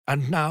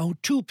And now,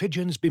 two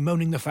pigeons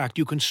bemoaning the fact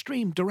you can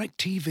stream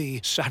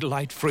DirecTV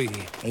satellite-free.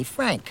 Hey,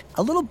 Frank,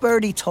 a little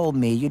birdie told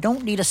me you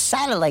don't need a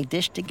satellite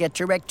dish to get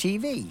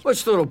DirecTV.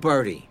 Which little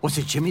birdie? Was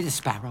it Jimmy the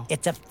Sparrow?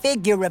 It's a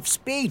figure of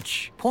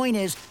speech. Point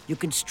is, you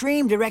can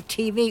stream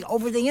DirecTV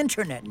over the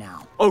internet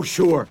now. Oh,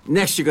 sure.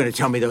 Next you're gonna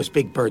tell me those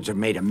big birds are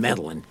made of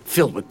metal and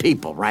filled with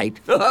people, right?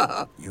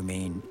 You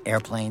mean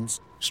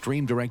airplanes?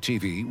 Stream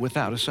DirecTV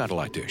without a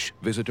satellite dish.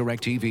 Visit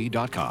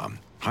DirecTV.com.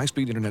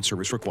 High-speed internet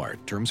service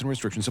required. Terms and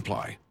restrictions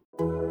apply.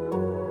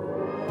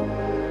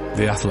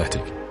 The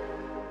Athletic.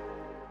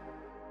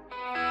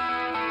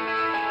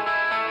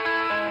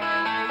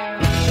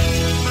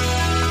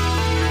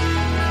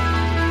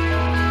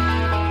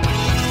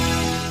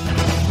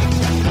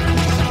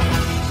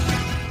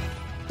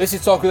 This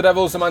is Talk of the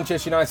Devils, the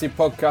Manchester United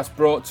podcast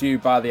brought to you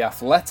by The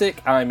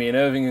Athletic. I'm Ian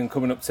Irving, and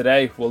coming up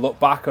today, we'll look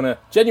back on a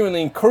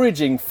genuinely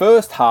encouraging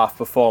first half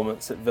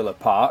performance at Villa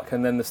Park,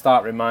 and then the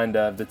stark reminder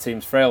of the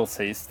team's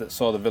frailties that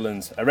saw the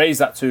Villains erase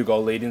that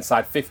 2-goal lead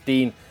inside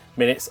 15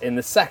 minutes in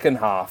the second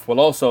half.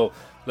 We'll also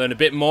learn a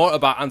bit more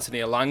about Anthony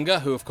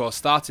Elanga, who of course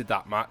started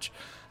that match,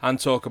 and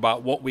talk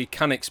about what we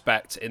can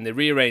expect in the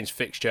rearranged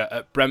fixture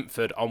at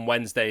Brentford on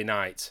Wednesday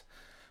night.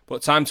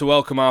 But time to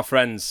welcome our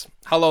friends.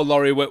 Hello,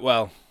 Laurie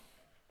Whitwell.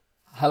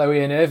 Hello,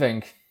 Ian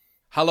Irving.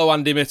 Hello,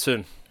 Andy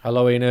Mitten.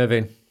 Hello, Ian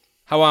Irving.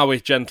 How are we,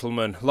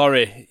 gentlemen?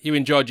 Laurie, you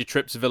enjoyed your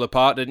trip to Villa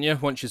Park, didn't you,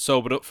 once you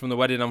sobered up from the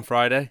wedding on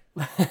Friday?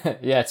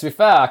 Yeah, to be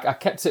fair, I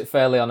kept it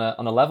fairly on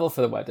a level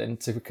for the wedding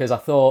because I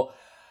thought,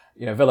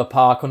 Villa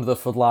Park under the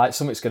floodlights,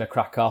 something's going to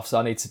crack off, so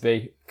I need to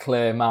be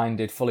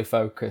clear-minded, fully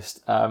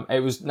focused.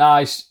 It was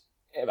nice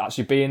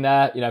actually being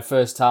there,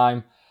 first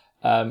time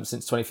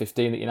since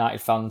 2015 that United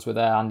fans were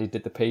there. Andy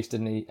did the piece,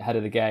 didn't he, ahead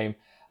of the game.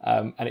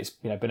 And it's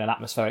been an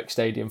atmospheric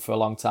stadium for a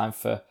long time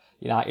for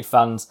United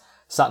fans.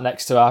 Sat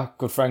next to our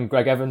good friend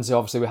Greg Evans, who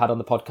obviously we had on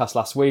the podcast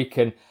last week.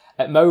 And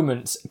at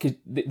moments,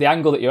 the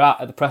angle that you're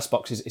at the press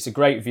box it's a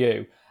great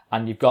view.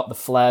 And you've got the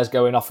flares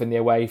going off in the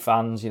away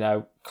fans,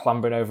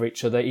 clambering over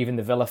each other. Even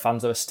the Villa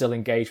fans that are still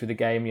engaged with the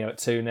game, at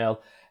 2-0.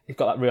 You've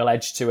got that real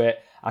edge to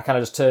it. I kind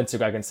of just turned to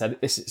Greg and said,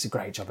 it's a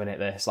great job, innit,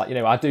 this?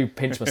 I do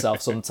pinch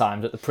myself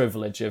sometimes at the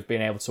privilege of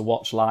being able to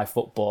watch live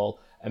football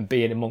and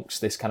being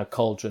amongst this kind of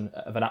cauldron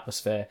of an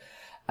atmosphere.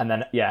 And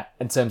then,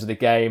 in terms of the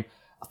game,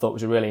 I thought it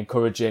was a really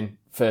encouraging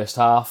first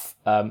half.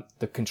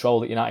 The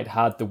control that United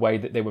had, the way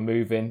that they were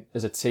moving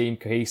as a team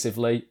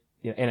cohesively,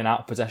 in and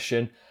out of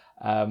possession,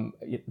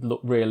 it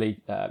looked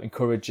really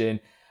encouraging.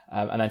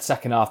 And then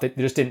second half, they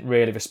just didn't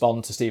really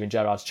respond to Steven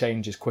Gerrard's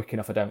changes quick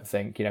enough, I don't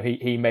think.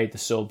 He made the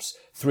subs,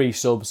 3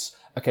 subs.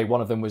 Okay,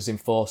 one of them was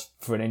enforced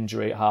for an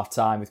injury at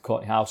half-time with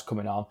Courtney House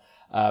coming on.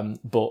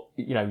 But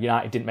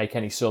United didn't make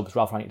any subs.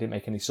 Ralph Rangnick didn't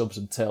make any subs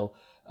until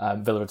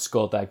Villa had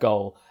scored their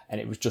goal,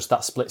 and it was just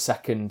that split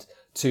second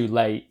too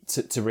late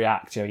to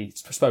react. He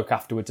spoke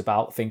afterwards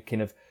about thinking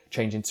of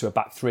changing to a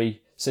back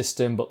 3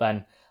 system, but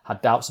then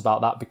had doubts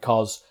about that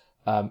because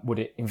would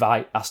it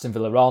invite Aston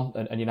Villa on?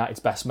 And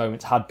United's best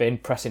moments had been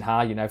pressing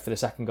high. For the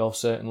second goal,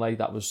 certainly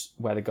that was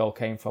where the goal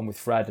came from with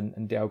Fred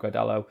and Diogo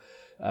Dalot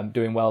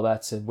doing well there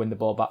to win the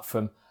ball back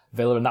from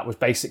Villa, and that was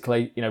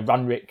basically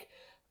Rangnick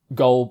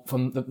goal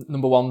from the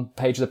number 1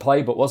 page of the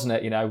playbook, wasn't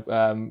it?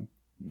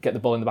 Get the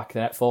ball in the back of the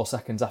net 4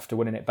 seconds after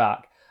winning it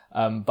back.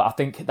 But I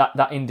think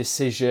that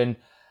indecision,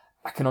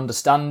 I can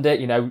understand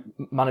it.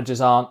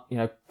 Managers aren't,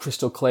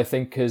 crystal clear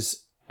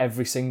thinkers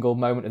every single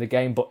moment of the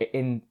game, but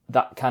in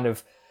that kind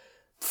of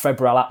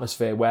febrile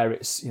atmosphere where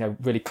it's,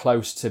 really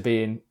close to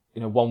being,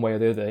 one way or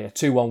the other, a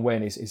 2-1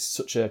 win is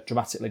such a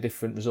dramatically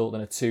different result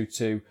than a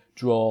 2-2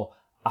 draw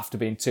after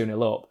being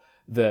 2-0 up,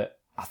 that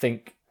I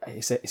think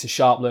it's a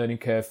sharp learning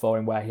curve for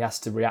him where he has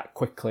to react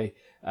quickly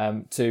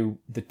to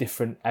the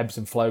different ebbs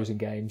and flows in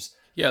games.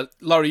 Yeah,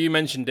 Laurie, you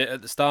mentioned it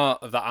at the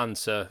start of that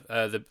answer,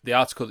 the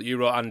article that you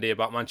wrote, Andy,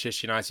 about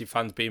Manchester United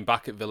fans being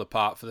back at Villa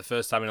Park for the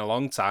first time in a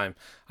long time,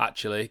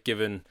 actually,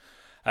 given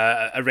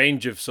a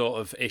range of sort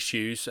of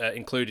issues,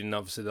 including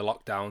obviously the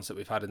lockdowns that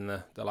we've had in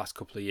the last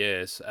couple of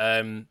years.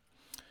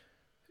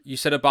 You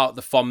said about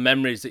the fond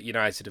memories that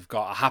United have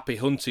got, a happy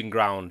hunting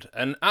ground.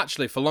 And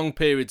actually, for long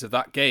periods of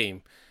that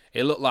game,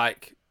 it looked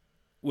like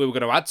we were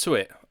going to add to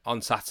it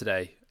on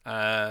Saturday.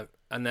 And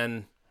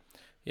then,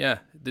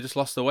 they just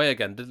lost their way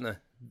again, didn't they?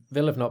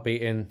 Villa have not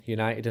beaten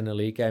United in a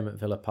league game at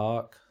Villa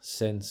Park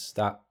since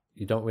that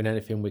You Don't Win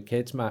Anything with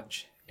Kids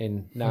match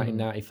in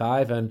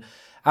 1995. And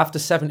after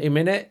 70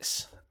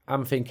 minutes,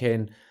 I'm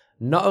thinking,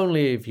 not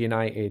only have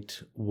United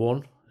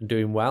won and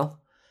doing well,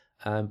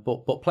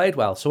 but played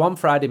well. So on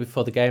Friday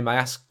before the game, I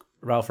asked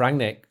Ralph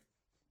Rangnick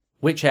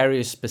which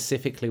areas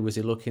specifically was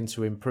he looking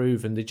to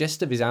improve, and the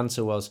gist of his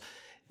answer was,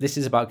 this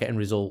is about getting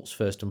results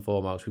first and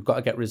foremost. We've got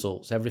to get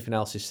results. Everything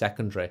else is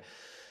secondary.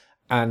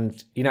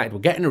 And United were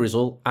getting a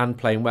result and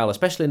playing well,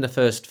 especially in the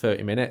first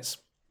 30 minutes.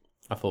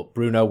 I thought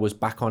Bruno was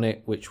back on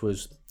it, which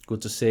was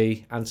good to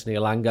see. Anthony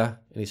Elanga,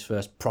 in his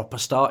first proper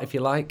start, if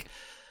you like,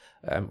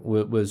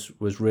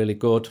 was really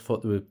good. I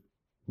thought there were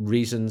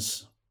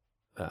reasons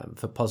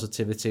for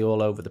positivity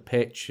all over the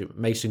pitch.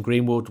 Mason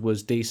Greenwood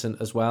was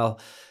decent as well.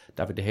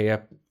 David De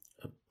Gea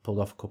pulled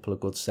off a couple of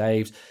good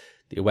saves.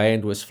 The away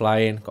end was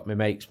flying. Got my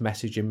mates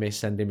messaging me,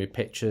 sending me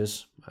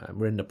pictures.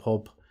 We're in the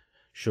pub.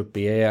 Should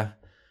be here.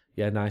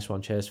 Yeah, nice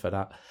one. Cheers for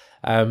that.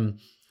 And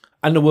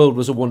the world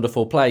was a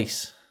wonderful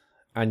place.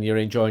 And you're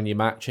enjoying your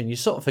match. And you're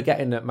sort of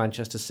forgetting that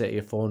Manchester City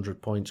are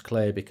 400 points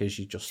clear because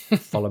you just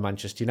follow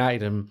Manchester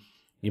United and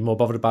you're more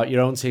bothered about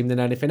your own team than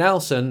anything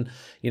else. And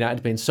United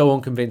had been so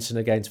unconvincing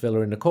against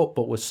Villa in the Cup,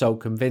 but was so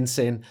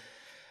convincing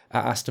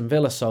at Aston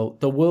Villa. So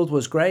the world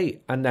was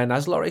great. And then,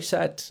 as Laurie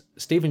said,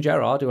 Steven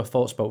Gerrard, who I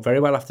thought spoke very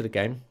well after the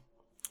game,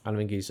 I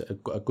think he's a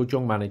good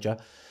young manager,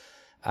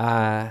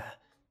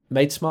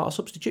 made smarter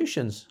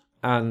substitutions.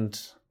 And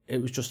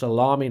it was just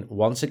alarming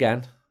once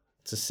again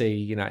to see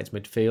United's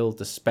midfield,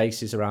 the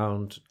spaces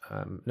around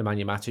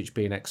Nemanja Matic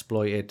being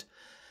exploited,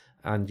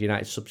 and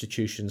United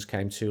substitutions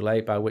came too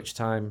late, by which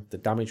time the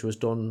damage was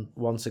done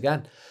once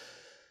again.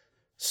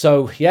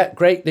 So, yeah,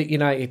 great that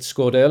United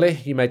scored early.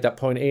 You made that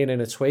point, Ian, in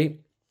a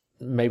tweet.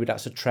 Maybe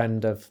that's a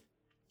trend of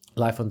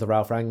life under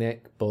Ralph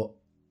Rangnick, but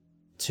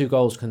 2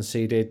 goals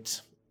conceded,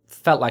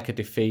 felt like a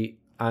defeat,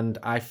 and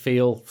I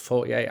feel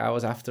 48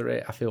 hours after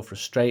it, I feel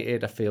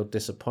frustrated, I feel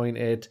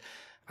disappointed,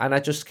 and I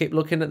just keep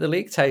looking at the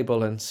league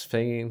table and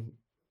thinking,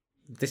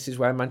 this is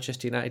where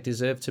Manchester United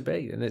deserve to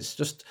be. And it's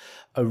just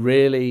a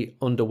really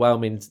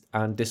underwhelming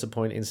and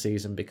disappointing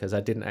season because I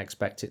didn't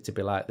expect it to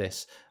be like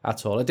this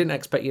at all. I didn't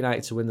expect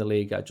United to win the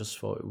league. I just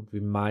thought it would be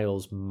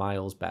miles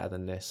better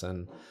than this.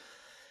 And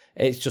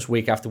it's just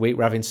week after week,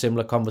 we're having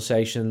similar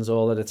conversations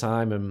all of the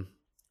time. And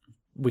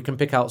we can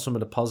pick out some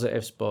of the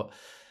positives, but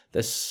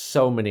there's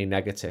so many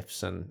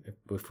negatives. And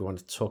if we want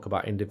to talk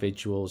about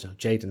individuals,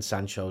 Jadon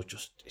Sancho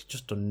he's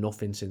just done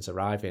nothing since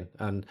arriving.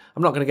 And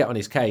I'm not going to get on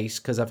his case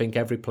because I think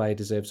every player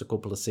deserves a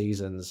couple of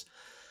seasons.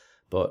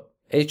 But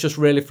it's just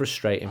really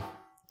frustrating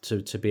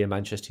to be a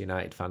Manchester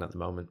United fan at the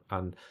moment.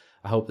 And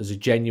I hope there's a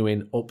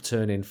genuine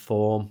upturn in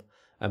form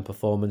and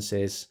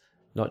performances,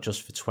 not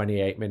just for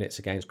 28 minutes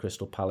against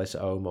Crystal Palace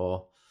at home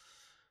or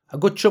a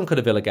good chunk of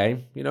the Villa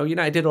game.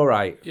 United did all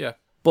right. Yeah.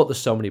 But there's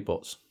so many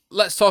buts.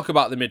 Let's talk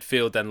about the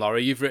midfield then,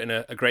 Laurie. You've written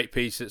a great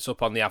piece that's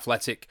up on The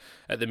Athletic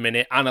at the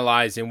minute,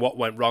 analysing what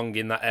went wrong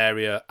in that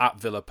area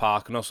at Villa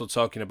Park and also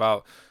talking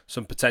about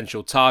some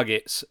potential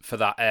targets for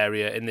that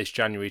area in this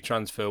January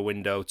transfer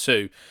window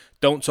too.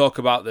 Don't talk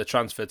about the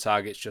transfer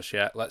targets just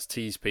yet. Let's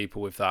tease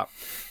people with that.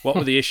 What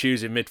were the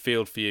issues in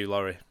midfield for you,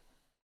 Laurie?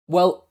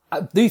 Well,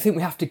 I do think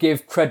we have to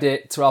give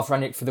credit to Ralph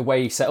Rangnick for the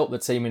way he set up the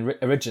team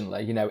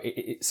originally.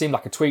 It seemed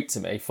like a tweak to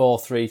me,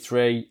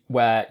 4-3-3,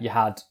 where you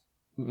had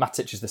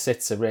Matic as the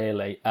sitter,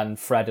 really, and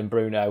Fred and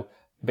Bruno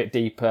a bit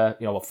deeper.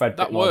 Fred a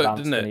bit more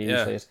advanced than he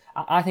usually is.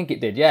 I think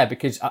it did, yeah,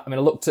 because I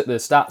looked at the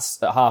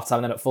stats at half time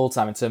and then at full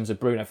time in terms of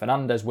Bruno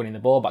Fernandes winning the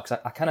ball back.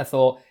 I kind of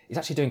thought he's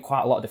actually doing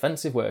quite a lot of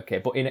defensive work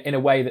here, but in a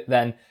way that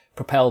then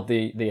propelled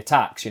the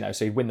attacks.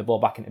 So he'd win the ball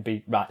back and it'd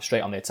be right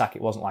straight on the attack.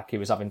 It wasn't like he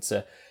was having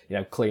to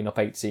clean up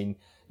 18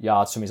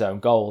 yards from his own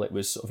goal. It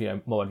was sort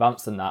of more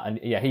advanced than that. And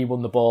yeah, he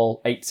won the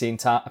ball 8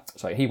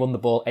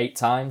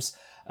 times.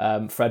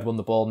 Fred won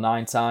the ball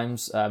 9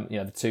 times.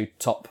 The 2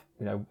 top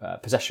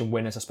possession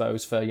winners, I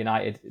suppose, for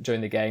United during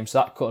the game. So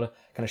that kind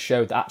of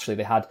showed that actually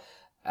they had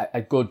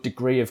a good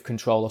degree of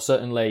control, or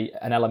certainly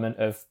an element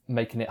of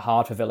making it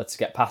hard for Villa to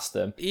get past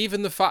them.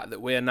 Even the fact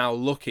that we're now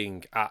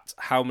looking at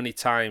how many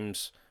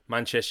times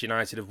Manchester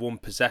United have won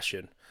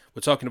possession,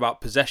 we're talking about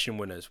possession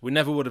winners. We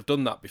never would have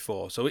done that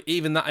before. So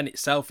even that in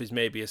itself is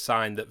maybe a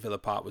sign that Villa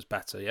Park was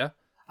better, yeah?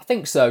 I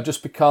think so,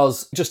 just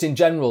because, just in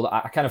general,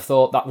 I kind of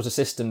thought that was a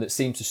system that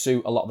seemed to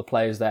suit a lot of the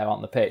players there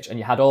on the pitch, and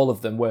you had all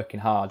of them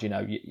working hard.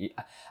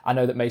 I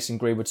know that Mason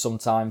Greenwood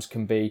sometimes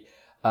can be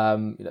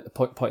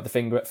point the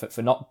finger at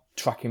for not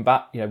tracking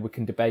back. We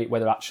can debate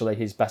whether actually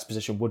his best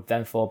position would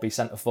then be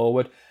centre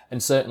forward,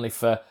 and certainly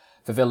for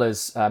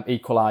Villa's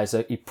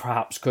equaliser, he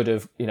perhaps could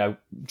have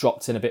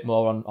dropped in a bit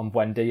more on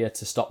Buendia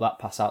to stop that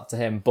pass out to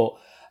him, but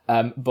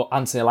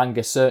Anthony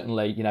Elanga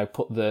certainly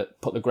put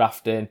the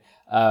graft in.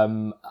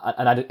 And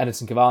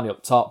Edinson Cavani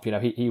up top,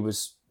 he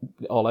was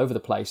all over the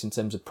place in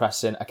terms of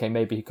pressing. Okay,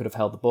 maybe he could have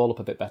held the ball up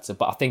a bit better,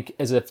 but I think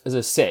as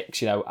a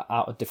 6, out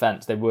of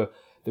defence, they were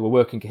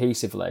working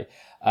cohesively,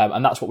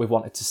 and that's what we've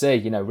wanted to see.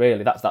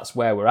 Really, that's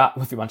where we're at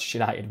with Manchester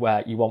United,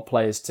 where you want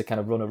players to kind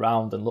of run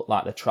around and look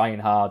like they're trying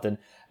hard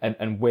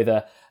and with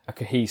a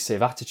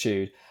cohesive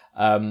attitude.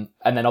 And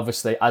then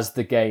obviously as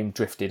the game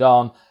drifted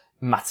on,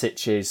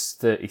 Matic is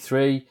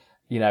 33.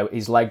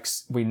 His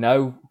legs, we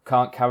know,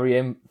 can't carry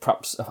him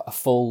perhaps a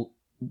full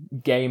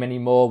game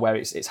anymore where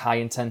it's high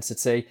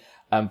intensity,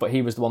 but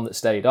he was the one that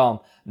stayed on.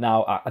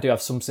 Now, I do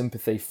have some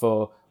sympathy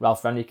for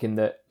Ralph Rangnick in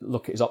that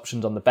look at his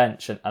options on the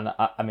bench, and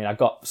I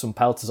got some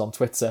pelters on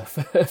Twitter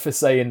for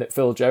saying that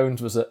Phil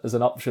Jones was as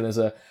an option as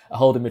a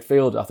holding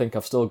midfielder. I think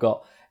I've still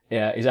got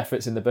his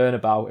efforts in the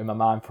Bernabeu in my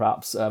mind,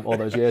 perhaps all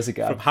those years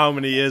ago. From how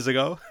many years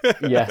ago?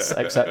 Yes,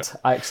 I accept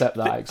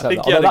that. I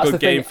think he had a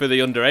good game for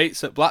the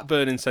under-8s at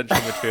Blackburn in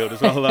central midfield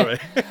as well, Larry.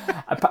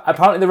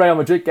 Apparently the Real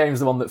Madrid game is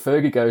the one that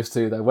Fergie goes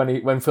to, though.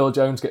 When Phil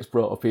Jones gets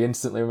brought up, he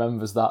instantly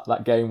remembers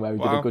that game where he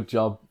did a good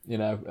job,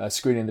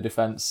 screening the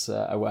defence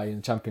away in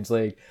the Champions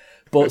League.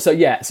 But so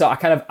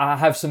I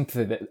have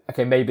sympathy that,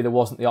 okay, maybe there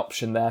wasn't the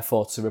option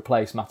therefore to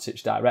replace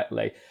Matic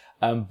directly.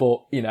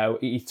 But,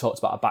 he talks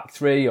about a back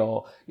three,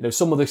 or,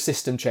 some other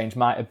system change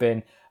might have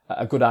been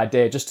a good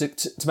idea just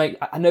to make.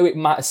 I know it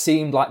might have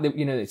seemed like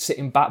it's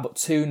sitting back, but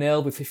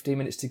 2-0 with 15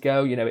 minutes to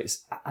go.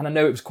 And I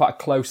know it was quite a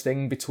close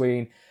thing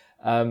between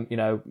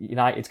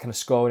United kind of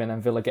scoring and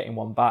then Villa getting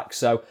one back.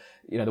 So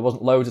there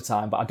wasn't loads of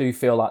time, but I do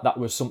feel like that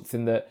was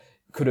something that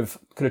could have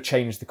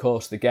changed the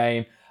course of the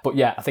game. But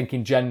yeah, I think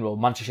in general,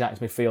 Manchester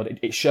United's midfield,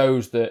 it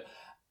shows that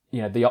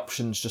the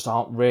options just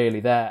aren't really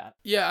there.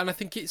 Yeah, and I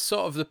think it's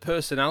sort of the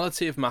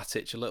personality of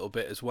Matic a little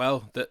bit as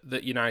well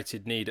that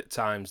United need at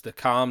times, the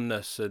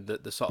calmness and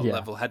the sort of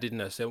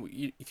level-headedness. And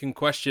you can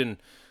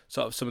question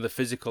sort of some of the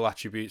physical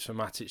attributes for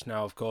Matic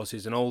now. Of course,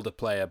 he's an older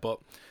player, but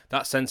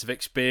that sense of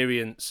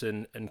experience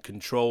and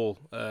control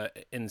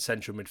in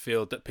central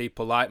midfield that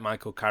people like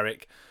Michael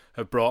Carrick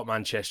have brought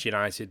Manchester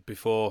United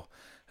before.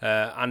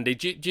 Andy,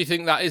 do you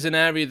think that is an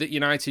area that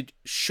United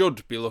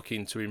should be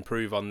looking to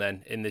improve on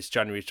then in this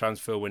January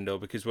transfer window?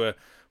 Because we're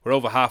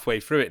over halfway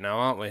through it now,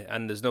 aren't we?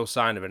 And there's no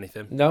sign of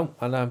anything. No,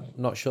 and I'm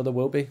not sure there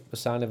will be a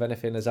sign of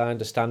anything. As I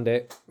understand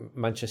it,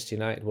 Manchester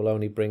United will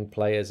only bring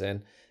players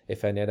in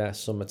if any of their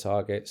summer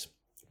targets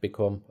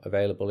become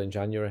available in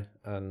January,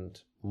 and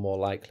more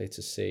likely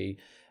to see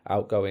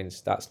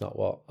outgoings. That's not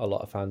what a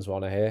lot of fans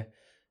want to hear.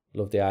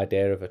 Love the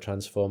idea of a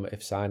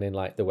transformative signing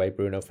like the way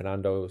Bruno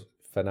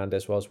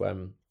Fernandes was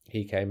when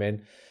he came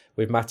in.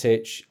 With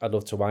Matic, I'd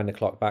love to wind the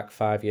clock back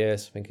 5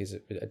 years. I think he's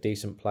a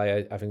decent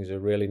player. I think he's a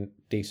really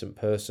decent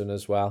person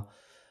as well.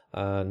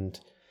 And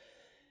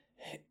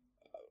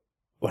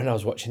when I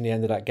was watching the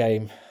end of that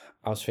game,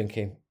 I was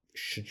thinking,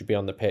 should you be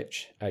on the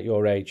pitch at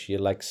your age? Your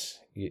legs,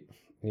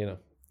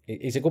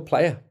 he's a good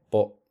player,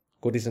 but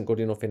good isn't good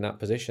enough in that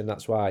position.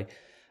 That's why,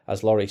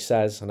 as Laurie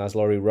says, and as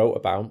Laurie wrote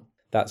about,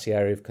 that's the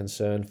area of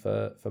concern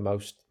for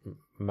most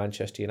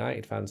Manchester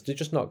United fans. They're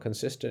just not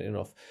consistent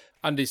enough.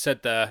 Andy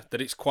said there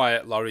that it's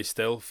quiet, Laurie,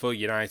 still for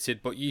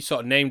United, but you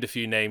sort of named a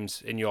few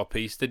names in your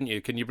piece, didn't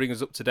you? Can you bring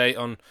us up to date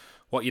on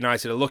what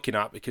United are looking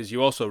at? Because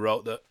you also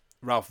wrote that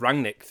Ralf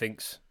Rangnick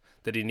thinks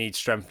that he needs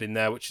strengthening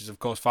there, which is, of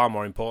course, far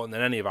more important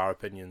than any of our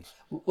opinions.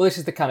 Well, this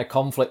is the kind of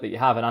conflict that you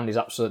have, and Andy's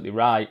absolutely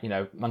right.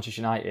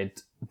 Manchester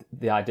United,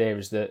 the idea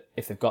is that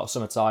if they've got a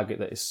summer target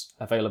that is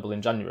available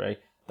in January,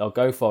 they'll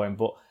go for him,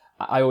 but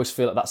I always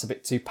feel that that's a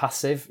bit too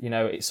passive.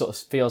 It sort of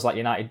feels like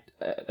United,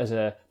 as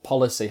a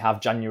policy, have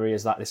January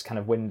as this kind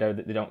of window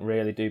that they don't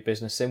really do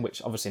business in,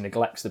 which obviously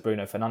neglects the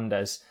Bruno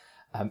Fernandes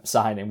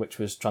signing, which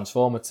was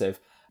transformative.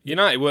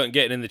 United weren't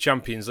getting in the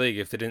Champions League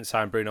if they didn't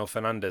sign Bruno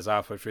Fernandes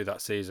halfway through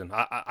that season.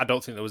 I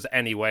don't think there was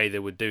any way they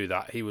would do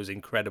that. He was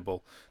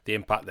incredible, the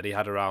impact that he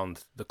had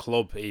around the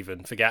club,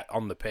 even, forget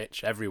on the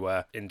pitch,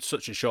 everywhere, in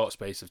such a short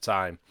space of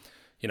time.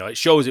 It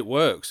shows it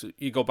works.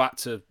 You go back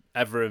to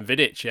Evra and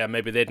Vidic,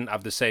 maybe they didn't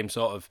have the same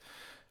sort of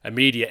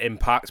immediate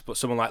impact, but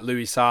someone like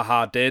Louis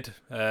Saha did,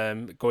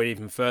 going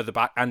even further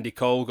back, Andy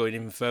Cole going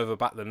even further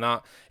back than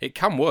that. It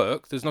can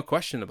work, there's no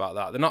question about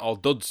that. They're not all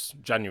duds,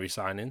 January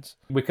signings.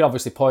 We could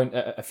obviously point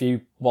at a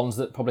few ones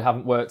that probably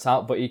haven't worked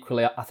out, but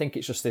equally, I think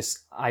it's just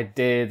this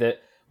idea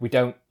that we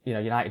don't,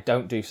 United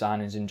don't do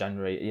signings in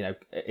January.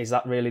 Is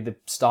that really the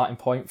starting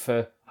point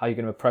for how you're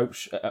going to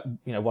approach,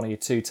 one of your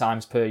 2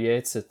 times per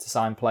year to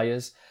sign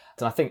players?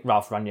 And I think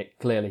Ralf Rangnick,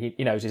 clearly,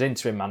 he knows he's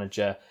interim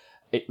manager.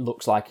 It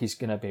looks like he's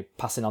going to be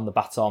passing on the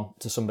baton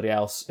to somebody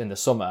else in the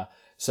summer.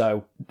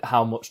 So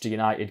how much do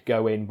United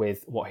go in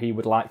with what he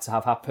would like to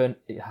have happen?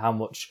 How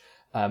much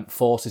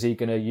force is he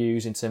going to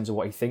use in terms of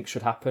what he thinks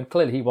should happen?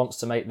 Clearly, he wants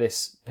to make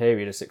this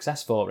period a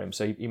success for him.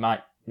 So he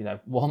might,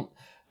 want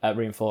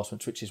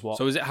reinforcements, which is what...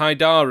 So is it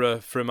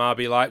Haidara from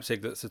RB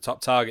Leipzig that's the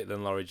top target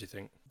then, Laurie, do you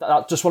think?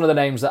 That's just one of the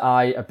names that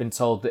I have been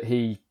told that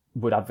he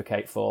would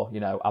advocate for.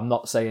 I'm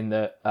not saying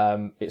that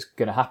it's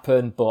going to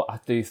happen, but I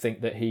do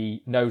think that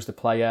he knows the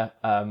player.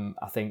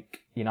 I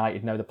think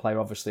United know the player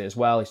obviously as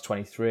well. He's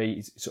 23.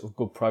 He's sort of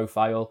good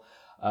profile.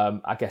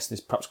 I guess there's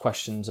perhaps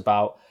questions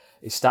about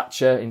his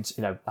stature.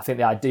 I think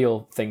the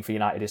ideal thing for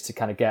United is to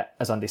kind of get,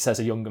 as Andy says,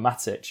 a younger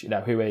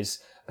Matic, who is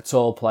a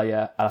tall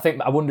player.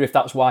 And I wonder if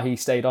that's why he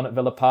stayed on at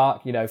Villa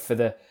Park, for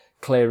the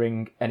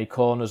clearing any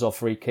corners or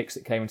free kicks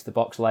that came into the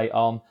box late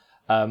on.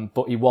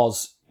 But he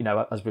was,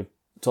 as we've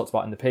talked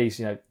about in the piece,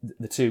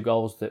 the 2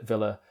 goals that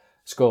Villa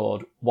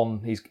scored,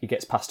 one he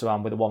gets passed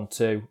around with a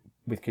 1-2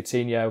 with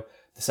Coutinho.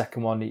 The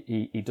second one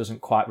he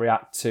doesn't quite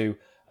react to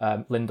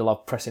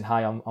Lindelof pressing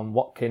high on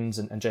Watkins,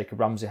 and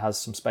Jacob Ramsey has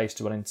some space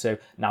to run into.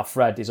 Now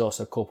Fred is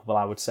also culpable,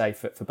 I would say,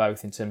 for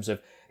both, in terms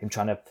of him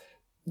trying to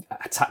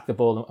attack the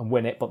ball and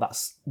win it, but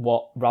that's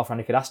what Ralf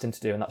Rangnick had asked him to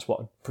do, and that's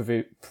what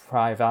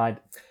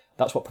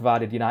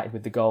provided United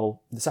with the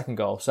second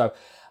goal. So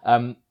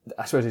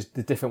I suppose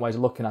there's different ways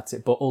of looking at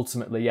it, but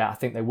ultimately, I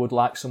think they would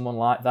like someone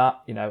like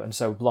that, and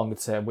so longer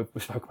term, we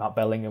spoke about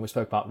Bellingham, we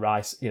spoke about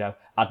Rice,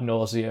 ad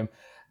nauseum.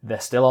 They're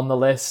still on the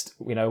list.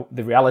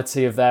 The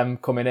reality of them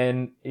coming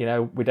in,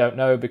 we don't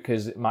know,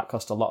 because it might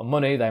cost a lot of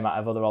money. They might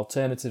have other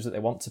alternatives that they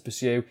want to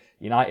pursue.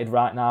 United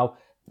right now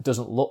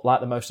doesn't look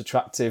like the most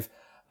attractive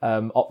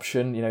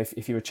option. You know,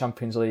 if you're a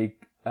Champions League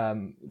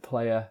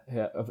player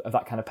of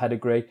that kind of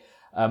pedigree.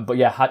 But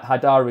yeah,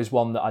 Haidara is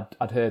one that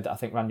I'd heard that I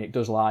think Rangnick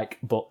does like.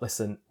 But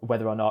listen,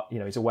 whether or not, you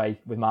know, he's away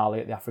with Mali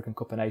at the African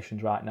Cup of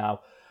Nations right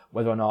now,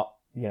 whether or not,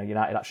 you know,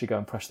 United actually go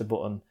and press the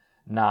button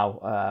now,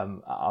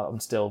 I'm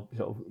still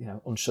sort of, you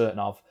know, uncertain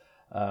of.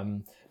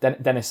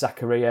 Dennis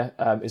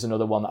Zakaria is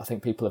another one that I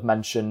think people have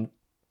mentioned.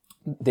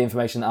 The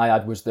information that I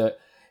had was that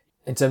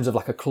in terms of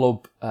like a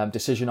club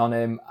decision on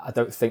him, I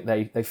don't think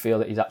they feel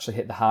that he's actually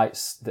hit the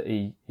heights that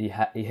he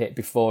hit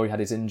before he had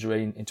his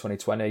injury in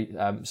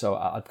 2020. So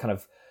I'd kind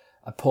of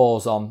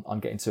pause on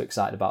getting too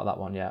excited about that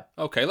one yet.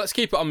 Okay, let's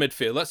keep it on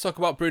midfield. Let's talk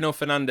about Bruno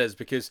Fernandes,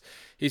 because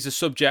he's the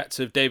subject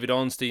of David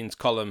Ornstein's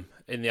column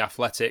in The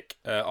Athletic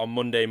on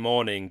Monday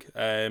morning.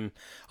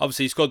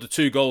 Obviously, he scored the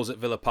 2 goals at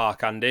Villa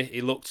Park, Andy.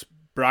 He looked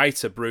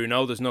brighter,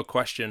 Bruno. There's no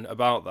question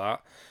about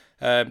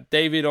that.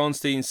 David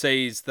Ornstein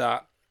says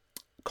that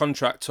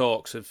contract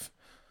talks have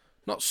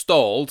not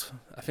stalled.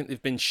 I think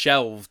they've been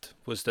shelved,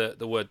 was the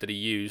word that he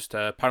used.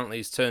 Apparently,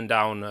 he's turned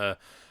down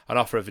an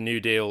offer of a new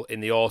deal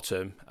in the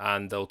autumn,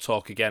 and they'll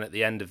talk again at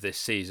the end of this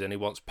season. He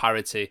wants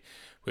parity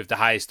with the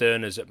highest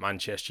earners at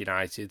Manchester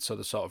United, so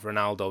the sort of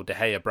Ronaldo, De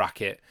Gea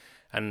bracket.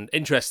 And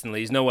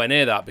interestingly, he's nowhere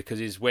near that because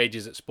his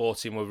wages at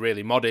Sporting were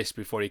really modest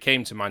before he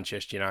came to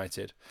Manchester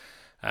United.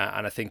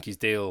 And I think his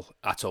deal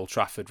at Old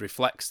Trafford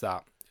reflects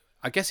that.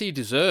 I guess he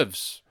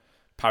deserves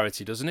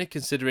parity, doesn't he?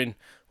 Considering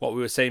what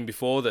we were saying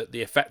before, that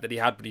the effect that he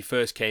had when he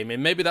first came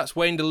in, maybe that's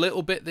waned a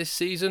little bit this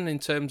season in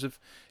terms of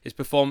his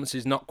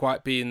performances not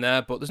quite being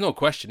there, but there's no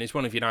question he's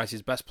one of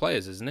United's best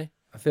players, isn't he?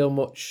 I feel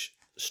much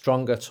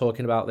stronger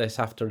talking about this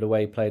after the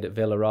way he played at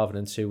Villa rather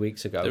than 2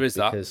 weeks ago. There is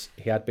that. Because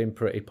he had been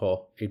pretty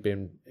poor. He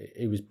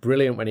was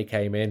brilliant when he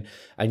came in,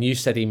 and you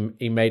said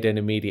he made an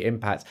immediate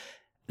impact.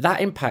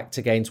 That impact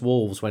against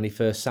Wolves when he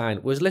first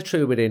signed was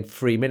literally within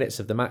 3 minutes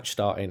of the match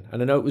starting.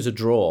 And I know it was a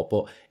draw,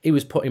 but he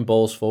was putting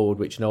balls forward,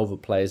 which no other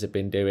players had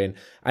been doing.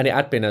 And it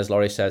had been, as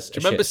Laurie says, do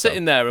you remember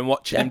sitting there and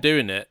watching him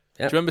doing it?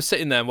 Yeah. Do you remember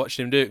sitting there and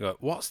watching him do it and going,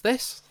 what's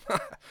this?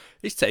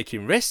 He's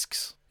taking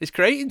risks. He's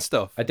creating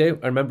stuff. I do.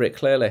 I remember it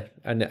clearly.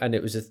 And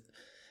it was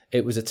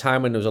a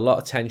time when there was a lot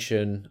of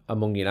tension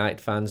among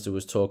United fans. There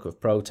was talk of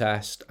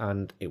protest,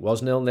 and it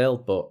was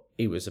 0-0, but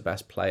he was the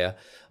best player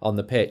on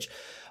the pitch.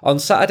 On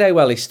Saturday,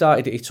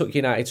 he took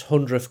United's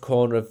 100th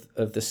corner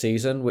of the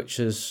season, which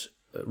has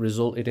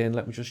resulted in,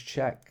 let me just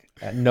check,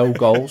 no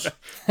goals.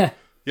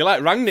 You're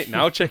like Rangnick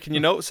now, checking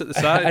your notes at the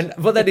side.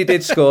 But then he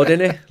did score,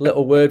 didn't he?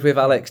 Little word with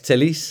Alex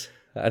Telles,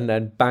 and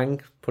then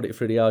bang, put it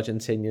through the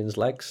Argentinian's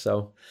legs.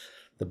 So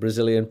the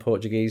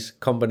Brazilian-Portuguese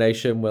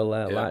combination will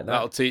like that.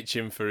 That'll teach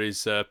him for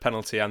his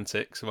penalty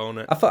antics, won't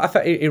it? I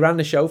thought he ran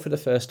the show for the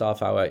first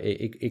half hour.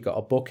 He got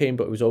a booking,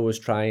 but he was always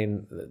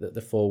trying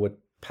the forward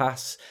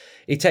pass.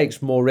 He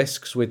takes more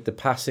risks with the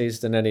passes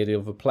than any of the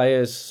other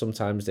players.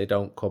 Sometimes they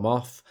don't come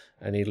off,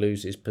 and he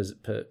loses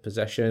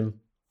possession.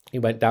 He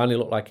went down. He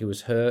looked like he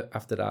was hurt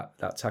after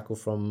that tackle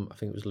from, I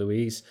think it was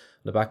Luiz,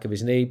 on the back of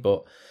his knee,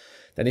 but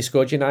then he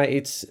scored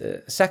United's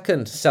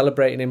second,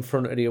 celebrating in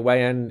front of the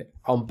away end.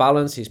 On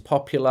balance, he's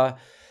popular.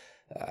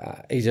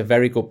 He's a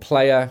very good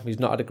player. He's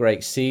not had a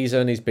great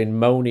season. He's been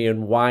moany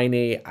and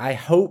whiny. I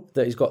hope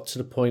that he's got to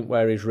the point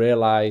where he's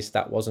realised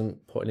that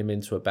wasn't putting him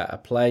into a better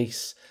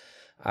place.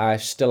 I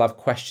still have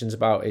questions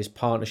about his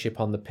partnership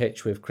on the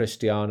pitch with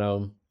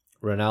Cristiano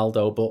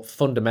Ronaldo, but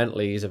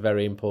fundamentally he's a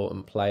very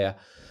important player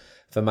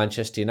for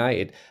Manchester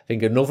United. I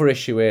think another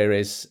issue here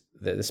is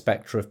the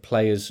spectre of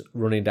players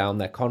running down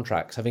their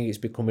contracts. I think it's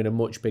becoming a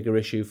much bigger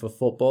issue for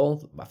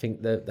football. I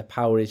think the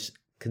power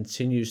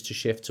continues to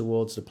shift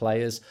towards the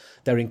players.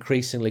 They're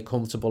increasingly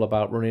comfortable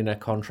about running their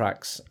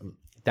contracts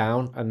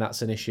down, and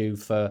that's an issue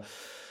for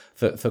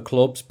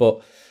clubs.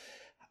 But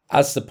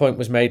as the point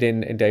was made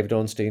in David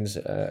Ornstein's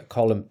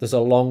column, there's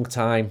a long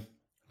time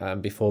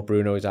before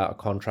Bruno is out of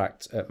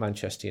contract at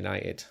Manchester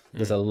United.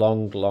 There's a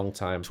long, long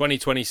time.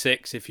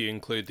 2026 if you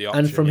include the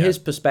option. And from his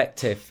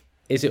perspective,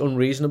 is it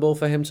unreasonable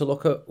for him to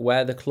look at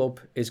where the club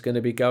is going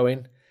to be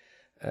going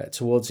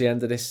towards the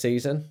end of this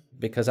season?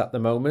 Because at the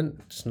moment,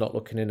 it's not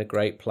looking in a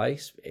great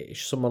place.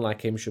 Someone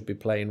like him should be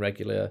playing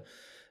regular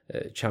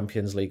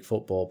Champions League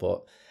football,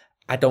 but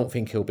I don't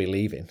think he'll be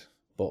leaving.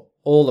 But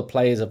all the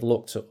players have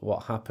looked at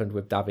what happened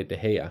with David De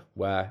Gea,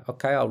 where,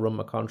 okay, I'll run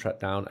my contract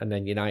down, and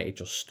then United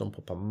just stump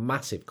up a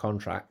massive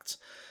contract.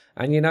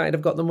 And United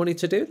have got the money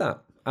to do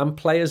that. And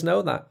players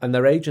know that, and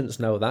their agents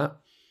know that.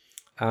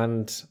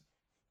 And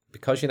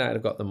because United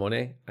have got the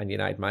money, and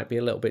United might be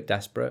a little bit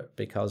desperate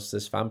because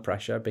there's fan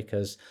pressure,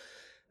 because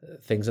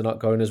things are not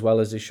going as well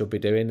as they should be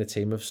doing, the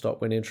team have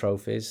stopped winning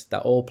trophies,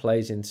 that all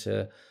plays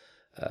into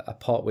a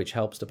pot which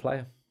helps the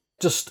player.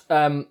 Just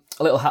a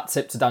little hat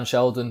tip to Dan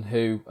Sheldon,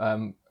 who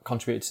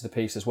contributed to the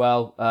piece as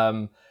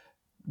well.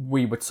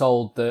 We were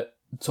told that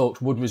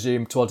talks would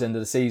resume towards the end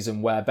of the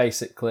season, where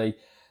basically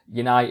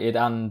United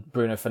and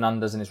Bruno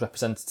Fernandes and his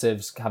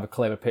representatives have a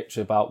clearer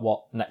picture about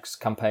what next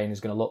campaign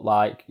is going to look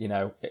like. You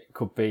know, it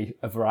could be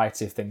a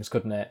variety of things,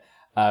 couldn't it?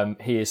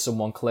 He is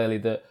someone clearly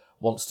that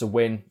wants to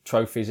win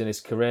trophies in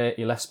his career.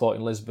 He left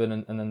Sporting Lisbon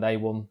and then they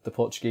won the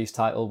Portuguese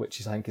title,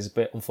 which I think is a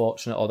bit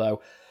unfortunate,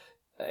 although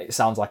it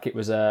sounds like it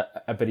was a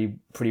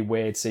pretty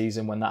weird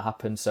season when that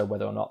happened. So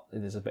whether or not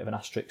there's a bit of an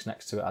asterisk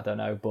next to it, I don't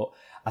know. But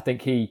I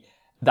think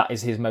that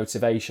is his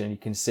motivation. You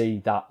can see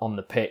that on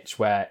the pitch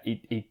where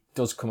he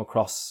does come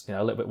across,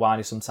 a little bit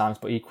whiny sometimes,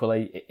 but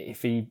equally,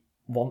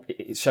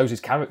 it shows his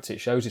character,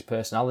 it shows his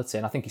personality.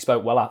 And I think he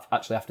spoke well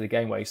actually after the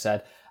game where he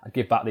said, I'd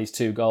give back these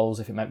 2 goals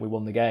if it meant we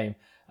won the game,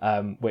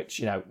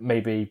 which, may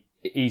be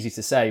easy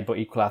to say, but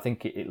equally I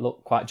think it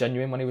looked quite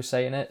genuine when he was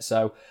saying it.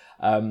 So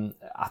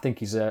I think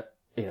he's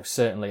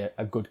certainly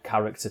a good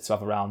character to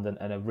have around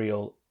and a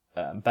real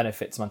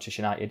benefit to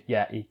Manchester United.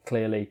 Yeah, he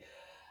clearly...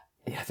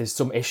 Yeah, there's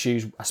some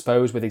issues, I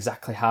suppose, with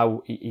exactly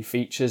how he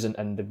features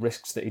and the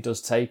risks that he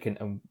does take,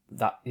 and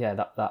that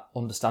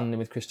understanding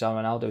with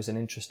Cristiano Ronaldo is an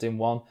interesting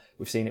one.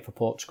 We've seen it for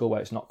Portugal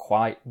where it's not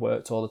quite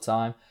worked all the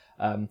time.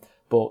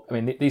 But I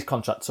mean, these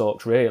contract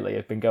talks really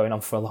have been going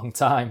on for a long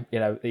time.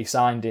 He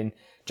signed in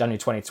January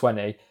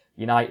 2020.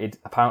 United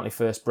apparently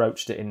first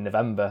broached it in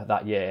November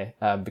that year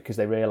because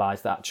they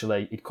realised that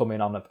actually he'd come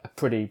in on a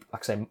pretty,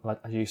 like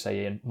as you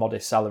say, Ian,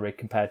 modest salary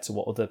compared to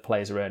what other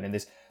players are earning.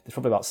 There's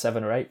probably about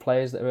 7 or 8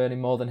 players that are earning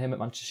more than him at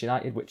Manchester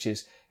United, which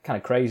is kind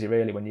of crazy,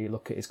 really, when you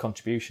look at his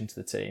contribution to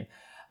the team.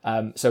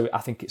 So I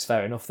think it's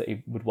fair enough that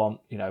he would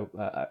want,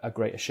 a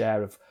greater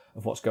share of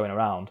what's going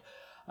around.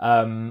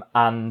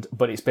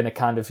 But it's been a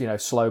kind of,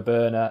 slow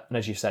burner. And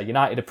as you say,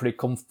 United are pretty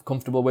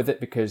comfortable with it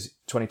because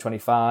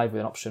 2025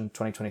 with an option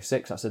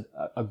 2026, that's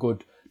a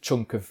good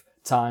chunk of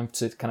time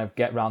to kind of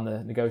get around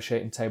the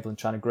negotiating table and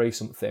try and agree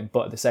something.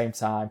 But at the same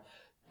time,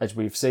 as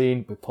we've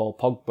seen with Paul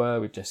Pogba,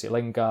 with Jesse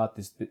Lingard,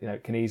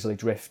 it can easily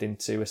drift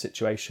into a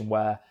situation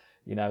where,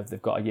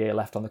 they've got a year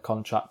left on the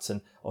contracts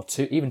or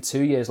 2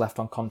 years left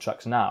on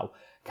contracts now,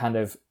 kind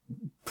of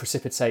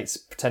precipitates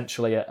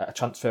potentially a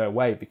transfer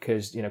away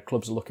because,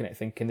 clubs are looking at it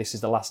thinking this is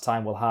the last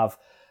time we'll have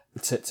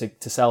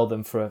to sell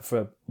them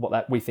for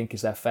what we think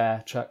is their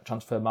fair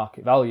transfer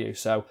market value.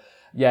 So,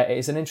 yeah, it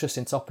is an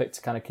interesting topic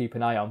to kind of keep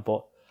an eye on,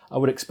 but I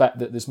would expect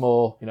that there's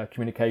more,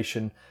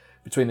 communication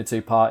between the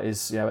two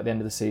parties, at the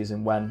end of the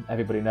season when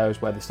everybody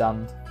knows where they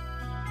stand.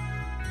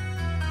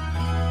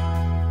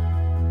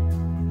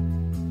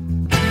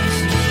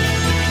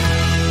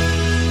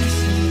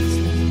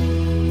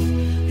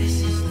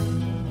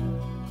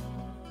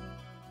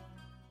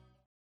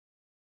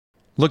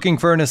 Looking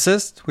for an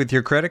assist with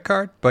your credit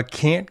card, but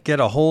can't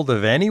get a hold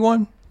of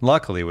anyone?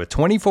 Luckily, with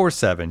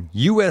 24/7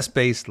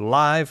 US-based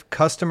live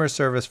customer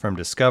service from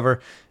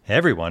Discover,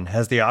 everyone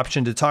has the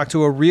option to talk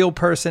to a real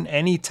person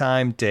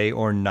anytime, day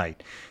or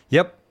night.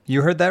 Yep,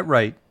 you heard that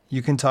right.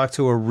 You can talk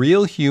to a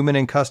real human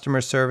in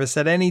customer service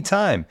at any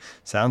time.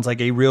 Sounds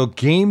like a real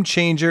game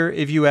changer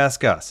if you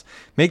ask us.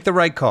 Make the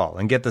right call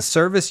and get the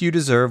service you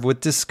deserve with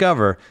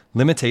Discover.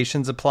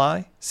 Limitations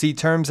apply. See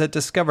terms at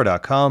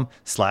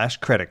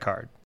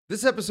discover.com/creditcard.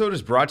 This episode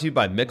is brought to you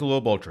by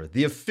Michelob Ultra,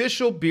 the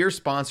official beer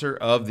sponsor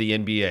of the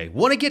NBA.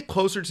 Want to get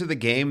closer to the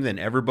game than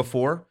ever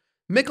before?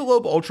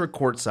 Michelob Ultra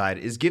Courtside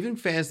is giving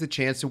fans the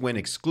chance to win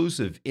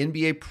exclusive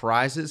NBA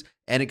prizes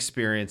and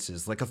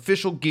experiences like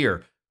official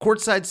gear,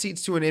 courtside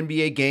seats to an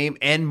NBA game,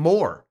 and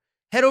more.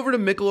 Head over to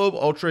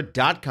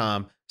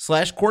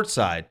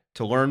MichelobUltra.com/courtside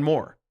to learn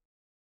more.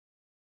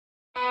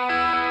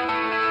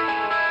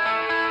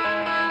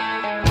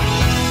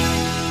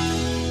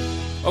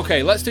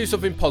 Okay, let's do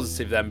something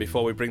positive then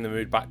before we bring the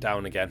mood back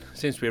down again.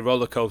 Seems to be a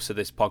roller coaster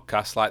this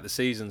podcast, like the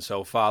season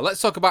so far.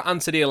 Let's talk about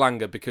Anthony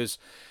Elanga because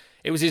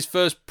it was his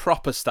first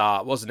proper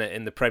start, wasn't it,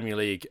 in the Premier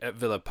League at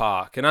Villa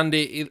Park. And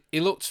Andy, he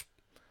looked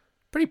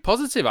pretty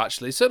positive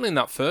actually. Certainly in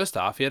that first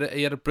half, he had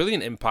a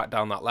brilliant impact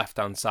down that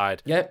left-hand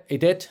side. Yeah, he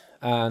did,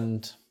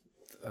 and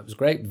it was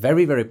great.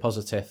 Very, very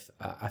positive.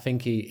 I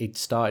think he'd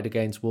started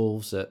against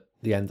Wolves at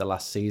the end of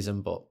last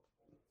season, but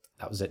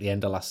that was at the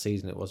end of last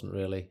season. It wasn't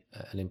really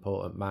an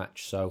important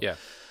match. So yeah,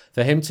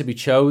 for him to be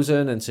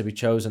chosen and to be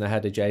chosen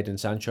ahead of Jadon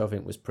Sancho, I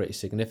think was pretty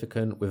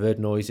significant. We've heard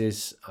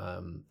noises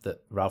that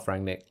Ralf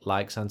Rangnick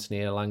likes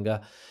Anthony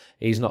Elanga.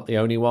 He's not the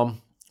only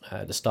one.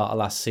 At the start of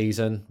last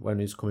season, when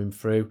he was coming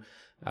through,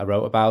 I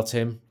wrote about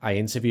him. I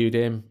interviewed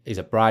him. He's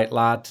a bright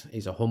lad.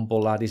 He's a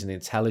humble lad. He's an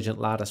intelligent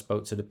lad. I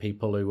spoke to the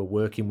people who were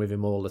working with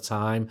him all the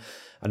time.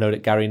 I know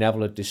that Gary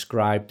Neville had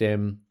described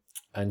him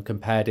and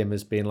compared him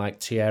as being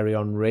like Thierry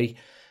Henry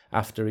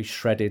after he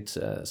shredded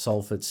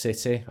Salford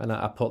City. And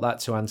I put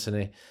that to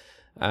Anthony.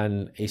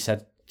 And he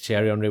said,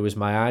 Thierry Henry was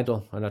my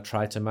idol. And I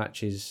tried to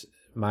match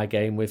my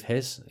game with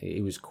his.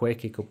 He was quick.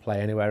 He could play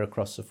anywhere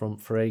across the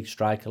front three,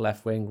 striker,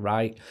 left wing,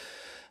 right.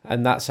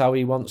 And that's how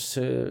he wants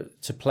to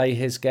play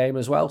his game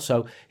as well.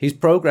 So he's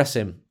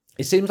progressing.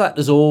 It seems like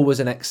there's always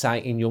an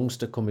exciting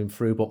youngster coming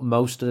through, but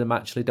most of them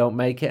actually don't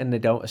make it and they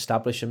don't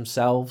establish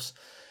themselves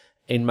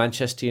in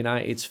Manchester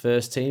United's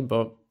first team.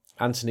 But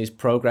Anthony's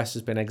progress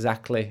has been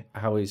exactly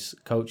how his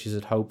coaches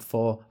had hoped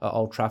for at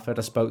Old Trafford.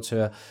 I spoke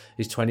to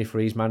his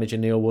 23s manager,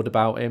 Neil Wood,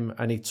 about him,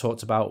 and he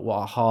talked about what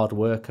a hard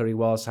worker he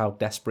was, how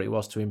desperate he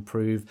was to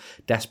improve,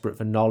 desperate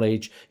for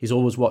knowledge. He's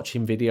always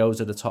watching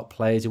videos of the top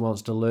players. He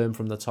wants to learn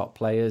from the top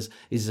players.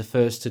 He's the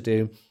first to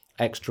do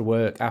extra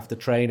work after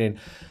training.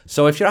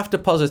 So if you're after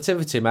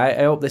positivity, mate,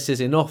 I hope this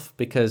is enough,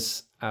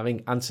 because I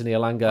think Anthony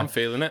Elanga, I'm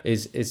feeling it,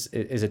 is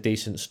a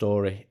decent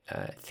story.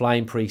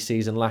 Flying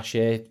pre-season last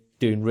year,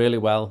 doing really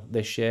well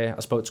this year.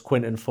 I spoke to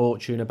Quinton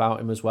Fortune about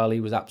him as well. He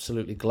was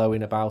absolutely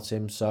glowing about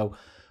him. So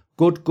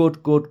good.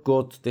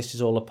 This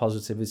is all the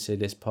positivity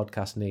this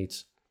podcast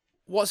needs.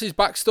 What's his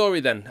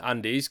backstory then,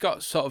 Andy? He's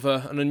got sort of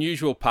an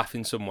unusual path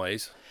in some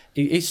ways.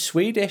 He's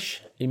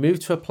Swedish. He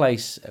moved to a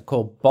place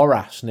called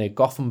Borås near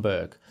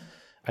Gothenburg.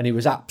 And he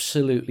was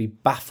absolutely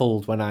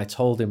baffled when I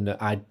told him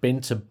that I'd been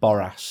to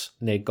Borås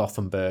near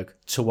Gothenburg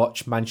to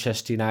watch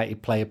Manchester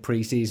United play a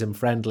pre-season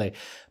friendly.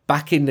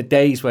 Back in the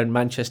days when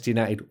Manchester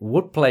United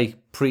would play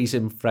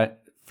pre-season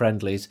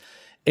friendlies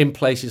in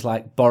places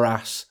like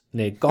Borås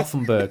near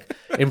Gothenburg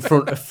in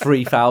front of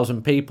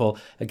 3,000 people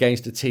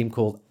against a team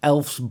called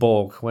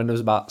Elfsborg when there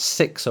was about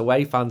 6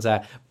 away fans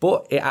there.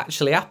 But it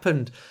actually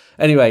happened.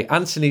 Anyway,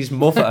 Anthony's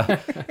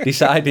mother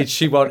decided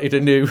she wanted a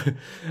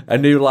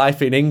new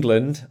life in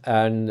England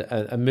and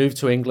moved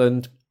to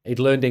England. He'd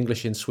learned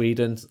English in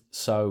Sweden,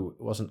 so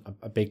it wasn't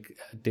a big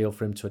deal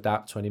for him to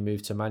adapt when he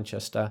moved to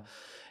Manchester.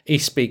 He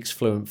speaks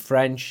fluent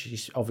French. He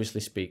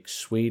obviously speaks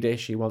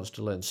Swedish. He wants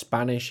to learn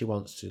Spanish. He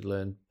wants to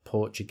learn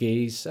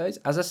Portuguese. So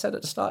as I said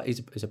at the start,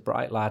 he's a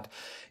bright lad.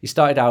 He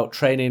started out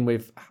training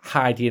with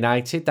Hyde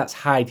United. That's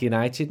Hyde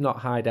United, not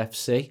Hyde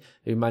FC,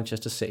 who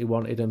Manchester City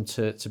wanted him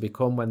to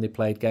become when they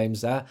played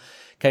games there.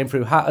 Came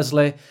through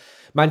Hattersley.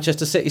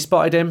 Manchester City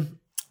spotted him,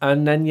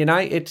 and then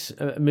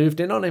United moved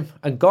in on him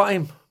and got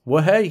him.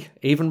 Well, hey,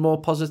 even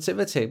more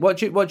positivity. What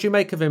do you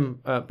make of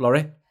him,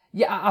 Laurie?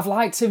 Yeah, I've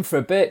liked him for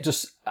a bit.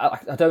 Just I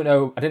didn't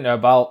know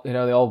about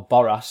the old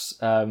Borås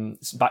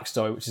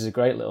backstory, which is a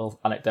great little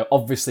anecdote.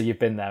 Obviously, you've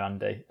been there,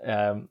 Andy.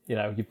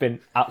 You've been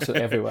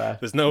absolutely everywhere.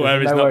 There's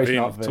nowhere he's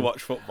not been to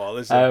watch football,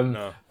 is there?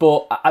 No.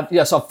 But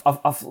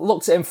I've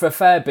looked at him for a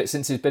fair bit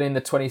since he's been in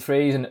the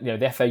 23s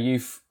and the FA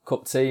Youth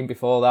Cup team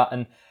before that,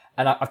 and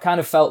I kind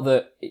of felt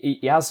that he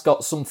has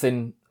got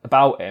something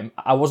about him.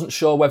 I wasn't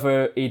sure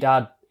whether he'd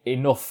had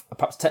enough,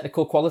 perhaps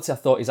technical quality. I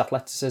thought his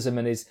athleticism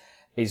and his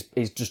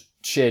just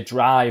sheer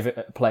drive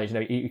at plays.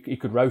 He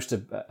could roast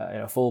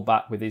a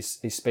fullback with his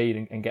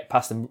speed and get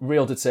past them.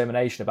 Real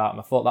determination about him.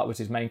 I thought that was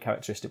his main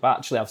characteristic. But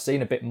actually, I've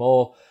seen a bit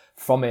more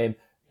from him.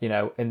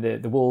 In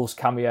the Wolves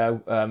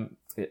cameo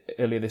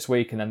earlier this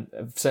week, and then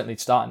certainly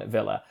starting at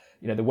Villa.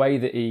 The way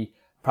that he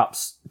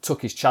perhaps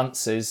took his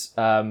chances.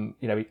 I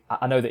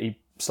know that he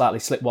slightly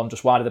slipped one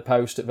just wide of the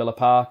post at Villa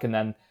Park, and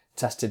then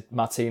tested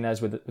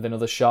Martinez with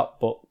another shot,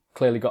 but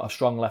clearly got a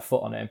strong left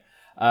foot on him.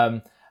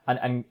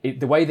 And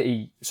the way that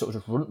he sort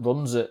of just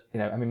runs it,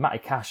 Matty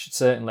Cash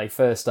certainly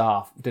first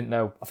half didn't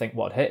know, I think,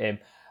 what had hit him,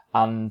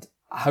 and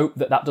I hope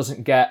that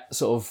doesn't get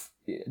sort of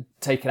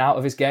taken out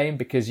of his game,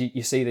 because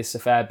you see this a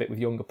fair bit with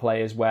younger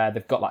players where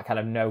they've got that kind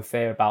of no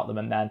fear about them,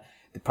 and then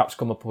they perhaps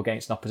come up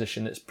against an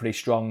opposition that's pretty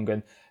strong,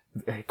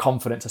 and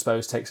confidence, I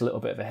suppose, takes a little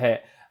bit of a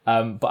hit.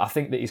 But I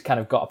think that he's kind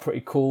of got a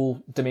pretty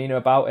cool demeanour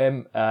about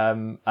him,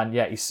 and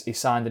yeah, he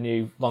signed a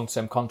new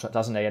long-term contract,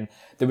 hasn't he? And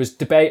there was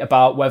debate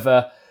about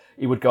whether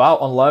he would go out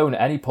on loan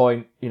at any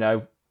point,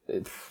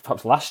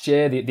 perhaps last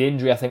year. The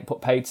injury, I think,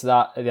 put paid to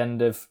that at the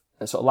end of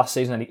sort of last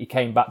season, and he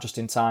came back just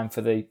in time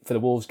for the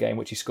Wolves game,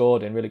 which he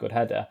scored in, really good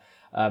header,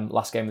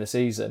 last game of the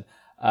season.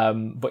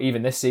 But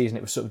even this season,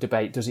 it was sort of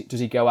debate: does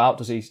he go out?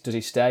 Does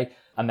he stay?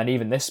 And then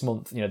even this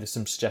month, there's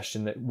some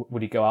suggestion that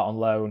would he go out on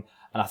loan?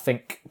 And I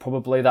think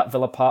probably that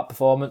Villa Park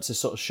performance has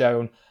sort of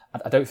shown.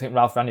 I don't think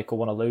Ralf Rangnick will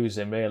want to lose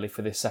him really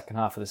for this second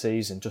half of the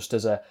season, just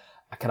as a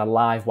kind of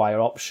live wire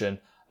option.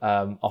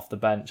 Off the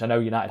bench. I know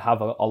United have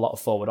a lot of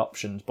forward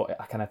options, but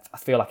I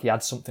feel like he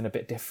had something a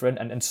bit different,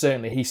 and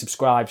certainly he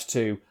subscribes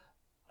to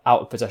out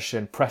of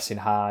possession, pressing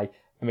high.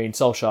 I mean,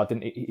 Solskjaer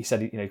didn't. He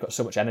said he's got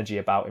so much energy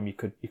about him. You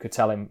could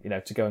tell him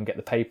to go and get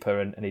the paper,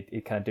 and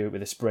he'd kind of do it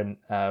with a sprint,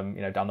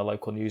 down the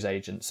local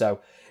newsagent. So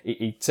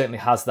he certainly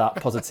has that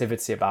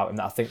positivity about him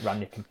that I think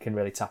Rangnick can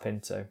really tap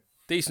into.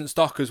 Decent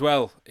stock as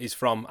well is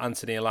from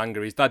Anthony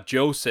Elanga. His dad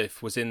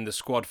Joseph was in the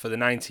squad for the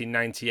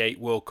 1998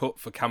 World Cup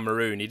for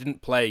Cameroon. He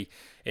didn't play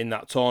in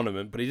that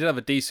tournament, but he did have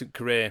a decent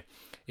career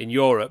in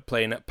Europe,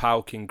 playing at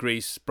PAOK in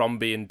Greece,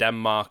 Brøndby in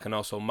Denmark, and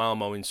also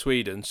Malmo in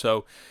Sweden.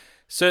 So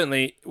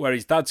certainly where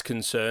his dad's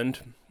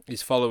concerned,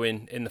 he's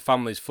following in the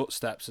family's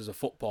footsteps as a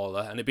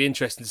footballer, and it'd be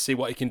interesting to see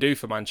what he can do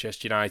for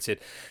Manchester United.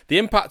 The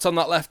impact on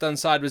that left-hand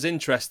side was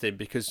interesting,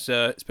 because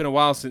it's been a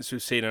while since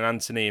we've seen an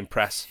Anthony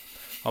impress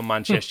on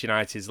Manchester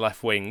United's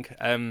left wing.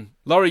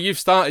 Laurie, you've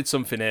started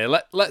something here.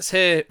 Let's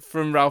hear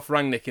from Ralf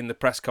Rangnick in the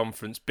press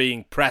conference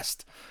being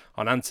pressed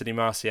on Anthony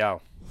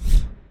Martial.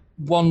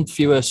 one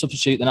fewer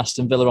substitute than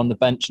Aston Villa on the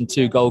bench and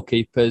 2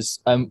 goalkeepers.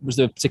 Was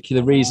there a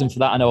particular reason for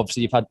that? I know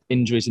obviously you've had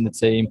injuries in the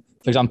team.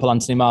 For example,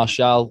 Anthony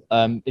Martial,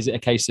 is it a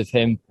case of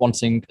him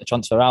wanting a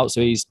transfer out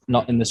so he's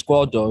not in the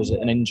squad, or is it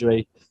an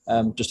injury?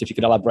 Just if you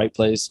could elaborate,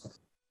 please.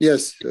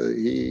 Yes,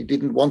 he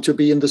didn't want to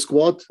be in the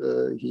squad.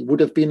 He would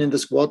have been in the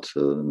squad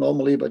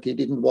normally, but he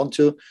didn't want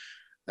to.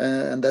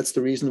 And that's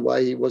the reason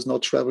why he was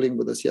not traveling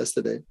with us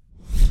yesterday.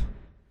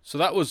 So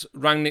that was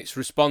Rangnick's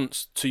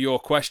response to your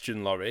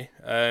question, Laurie.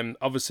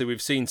 Obviously,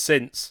 we've seen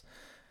since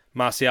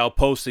Martial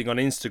posting on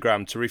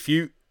Instagram to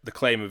refute the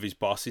claim of his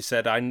boss. He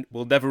said, "I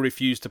will never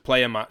refuse to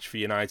play a match for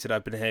United.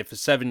 I've been here for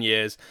 7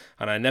 years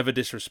and I never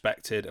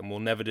disrespected and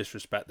will never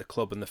disrespect the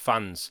club and the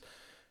fans."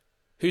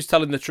 Who's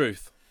telling the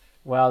truth?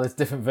 Well, there's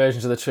different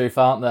versions of the truth,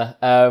 aren't there?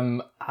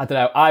 I don't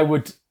know.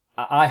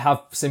 I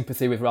have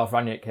sympathy with Ralf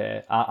Rangnick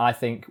here. I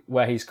think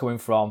where he's coming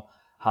from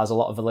has a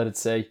lot of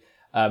validity.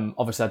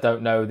 Obviously, I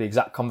don't know the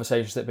exact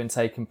conversations that have been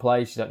taking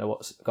place. You don't know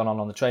what's gone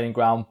on the training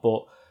ground,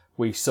 but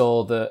we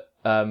saw that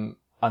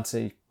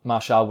Anthony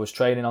Martial was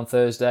training on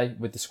Thursday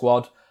with the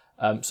squad.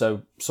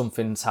 So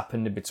something's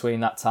happened in between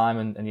that time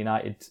and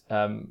United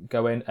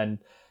go in. And,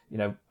 you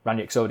know,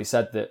 Rangnick's already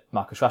said that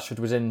Marcus Rashford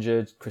was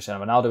injured,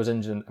 Cristiano Ronaldo was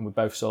injured, and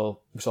we saw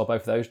both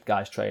of those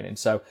guys training.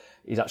 So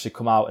he's actually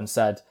come out and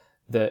said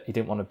that he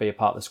didn't want to be a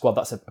part of the squad.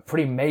 That's a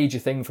pretty major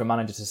thing for a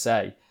manager to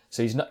say.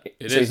 So he's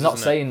not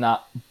saying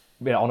that,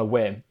 you know, on a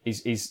whim.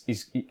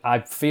 I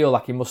feel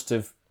like he must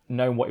have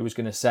known what he was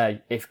going to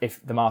say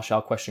if the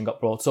Martial question got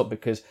brought up,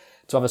 because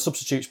to have a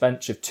substitutes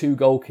bench of 2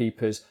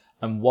 goalkeepers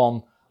and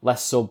 1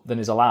 less sub than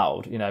is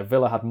allowed, you know,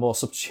 Villa had more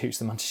substitutes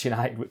than Manchester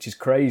United, which is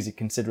crazy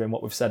considering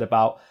what we've said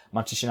about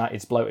Manchester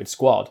United's bloated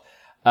squad.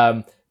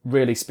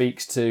 Really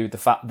speaks to the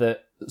fact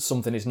that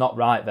something is not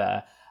right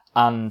there.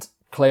 And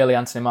clearly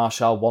Anthony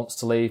Martial wants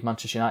to leave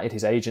Manchester United.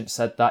 His agent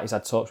said that. He's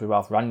had talks with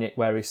Ralf Rangnick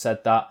where he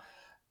said that.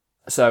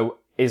 So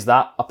is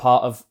that a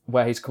part of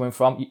where he's coming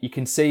from? You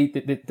can see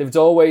that there's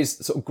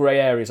always sort of grey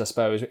areas, I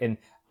suppose, in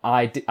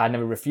I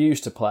never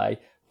refused to play,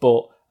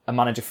 but a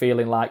manager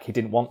feeling like he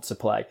didn't want to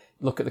play.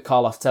 Look at the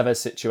Carlos Tevez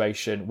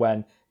situation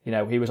when, you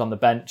know, he was on the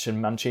bench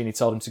and Mancini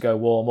told him to go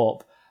warm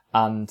up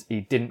and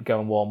he didn't go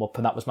and warm up,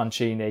 and that was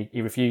Mancini.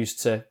 He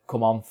refused to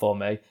come on for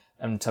me,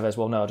 and Tevez,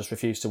 well, no, I just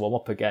refused to warm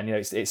up again. You know,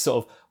 it's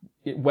sort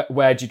of,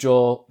 where do you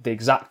draw the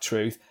exact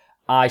truth?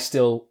 I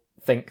still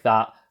think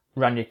that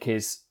Rangnick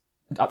is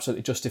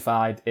absolutely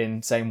justified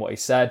in saying what he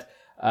said,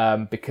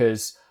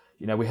 because,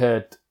 you know, we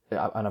heard,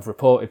 and I've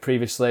reported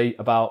previously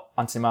about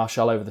Anthony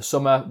Martial over the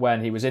summer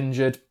when he was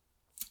injured.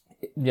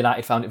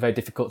 United found it very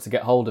difficult to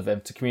get hold of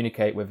him, to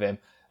communicate with him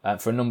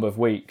for a number of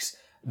weeks.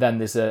 Then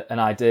there's an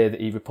idea that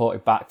he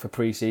reported back for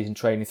pre-season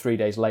training 3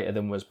 days later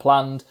than was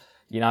planned.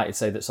 United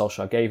say that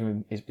Solskjaer gave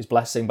him his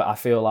blessing, but I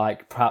feel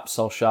like perhaps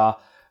Solskjaer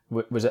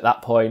was at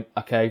that point,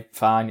 okay,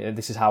 fine,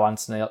 this is how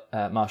Anthony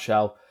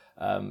Martial,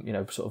 you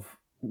know, sort of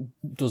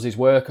does his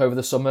work over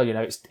the summer. You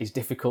know, it's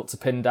difficult to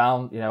pin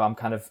down. You know, I'm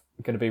kind of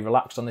going to be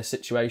relaxed on this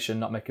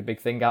situation, not make a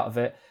big thing out of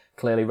it.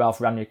 Clearly, Ralf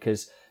Rangnick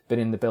has been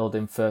in the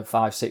building for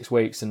 5-6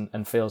 weeks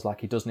and feels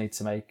like he does need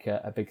to make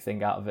a big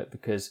thing out of it,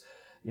 because,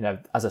 you know,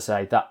 as I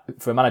say, that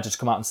for a manager to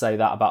come out and say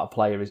that about a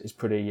player is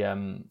pretty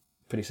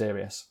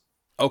serious.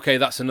 Okay,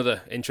 that's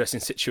another interesting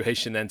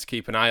situation then to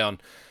keep an eye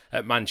on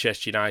at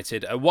Manchester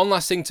United. One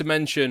last thing to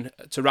mention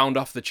to round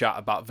off the chat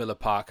about Villa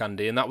Park,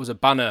 Andy, and that was a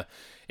banner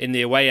in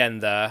the away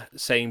end there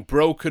saying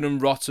 "broken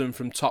and rotten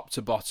from top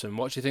to bottom."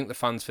 What do you think the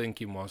fans'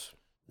 thinking was?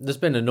 There's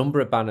been a number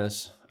of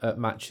banners at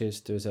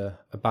matches. There was a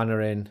banner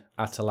in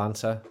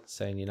Atalanta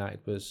saying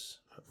United was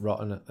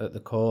rotten at the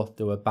core.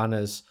 There were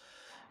banners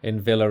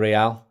in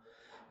Villarreal,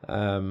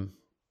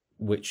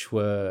 which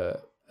were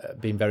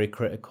being very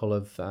critical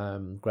of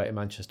Greater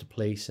Manchester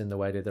Police in the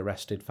way they'd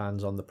arrested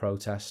fans on the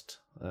protest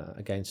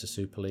against the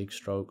Super League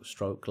stroke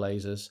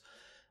Glazers.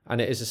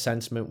 And it is a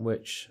sentiment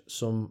which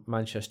some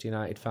Manchester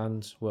United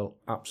fans will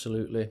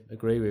absolutely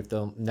agree with.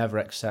 They'll never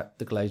accept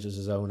the Glazers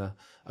as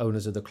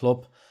owners of the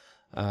club.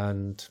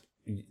 And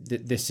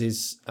this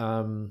is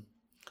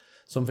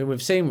something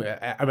we've seen.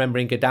 I remember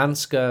in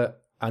Gdansk,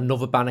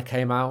 another banner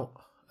came out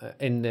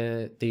in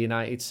the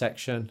United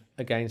section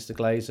against the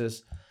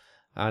Glazers.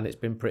 And it's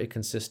been pretty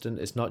consistent.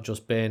 It's not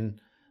just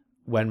been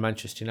when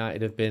Manchester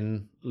United have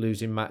been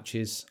losing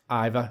matches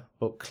either,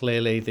 but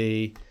clearly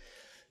the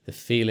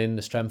feeling,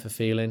 the strength of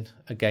feeling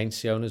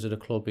against the owners of the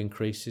club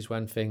increases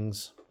when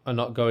things are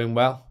not going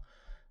well.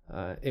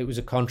 It was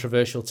a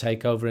controversial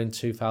takeover in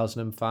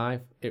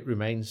 2005. It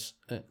remains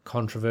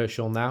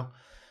controversial now.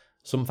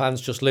 Some fans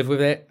just live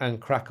with it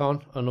and crack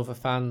on, and other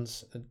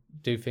fans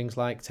do things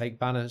like take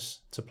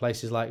banners to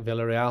places like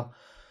Villarreal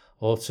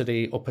or to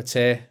the upper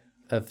tier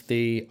of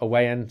the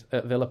away end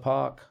at Villa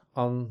Park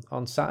on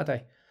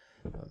Saturday.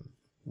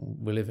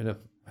 We live in a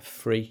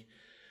free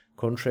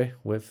country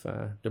with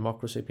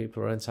democracy.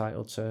 People are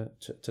entitled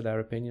to their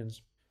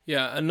opinions.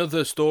 Yeah,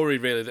 another story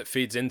really that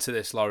feeds into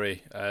this,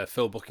 Laurie,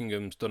 Phil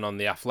Buckingham's done on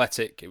The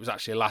Athletic. It was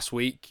actually last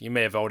week. You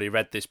may have already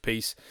read this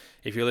piece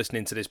if you're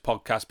listening to this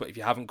podcast, but if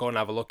you haven't, go and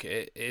have a look at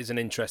it. It is an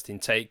interesting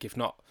take, if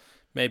not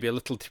maybe a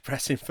little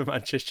depressing for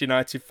Manchester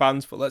United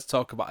fans, but let's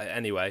talk about it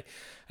anyway.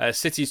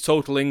 City's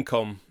total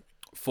income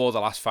for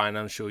the last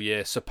financial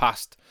year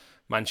surpassed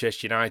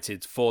Manchester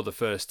United for the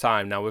first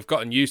time. Now, we've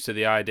gotten used to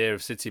the idea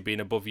of City being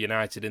above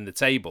United in the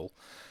table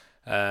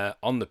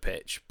on the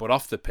pitch, but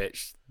off the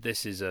pitch,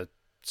 this is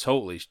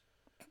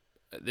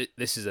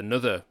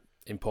another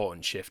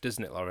important shift,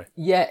 isn't it, Laurie?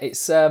 Yeah,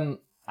 it's I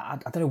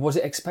don't know, was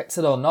it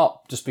expected or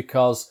not? Just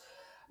because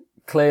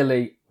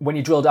clearly, when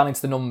you drill down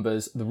into the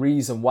numbers, the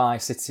reason why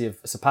City have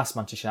surpassed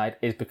Manchester United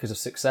is because of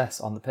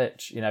success on the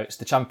pitch. It's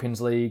the Champions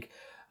League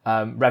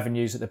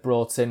revenues that they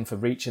brought in for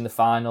reaching the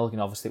final.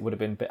 Obviously it would have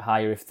been a bit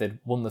higher if they'd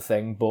won the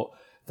thing, but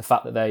the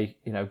fact that they,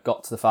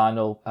 got to the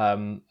final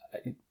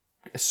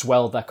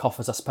swelled their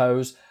coffers, I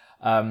suppose.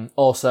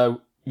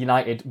 Also,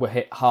 United were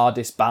hit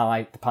hardest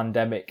by the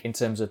pandemic in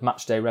terms of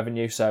matchday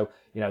revenue, so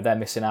they're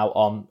missing out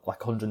on like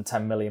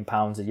 £110 million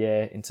a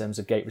year in terms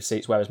of gate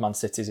receipts, whereas Man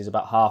City's is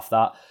about half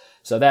that.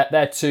 So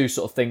they're two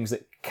sort of things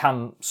that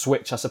can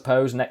switch, I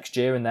suppose, next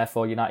year, and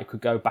therefore United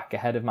could go back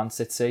ahead of Man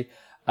City.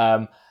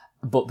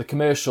 But the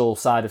commercial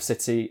side of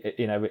City,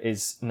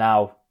 is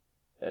now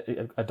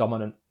a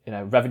dominant,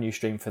 revenue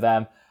stream for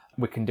them.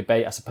 We can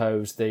debate, I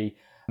suppose, the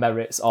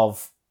merits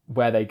of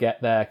where they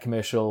get their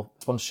commercial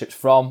sponsorships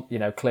from.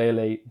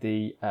 Clearly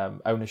the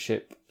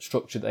ownership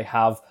structure that they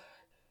have.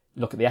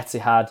 Look at the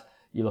Etihad.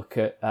 You look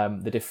at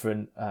the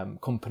different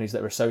companies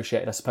that are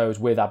associated, I suppose,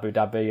 with Abu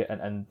Dhabi,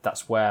 and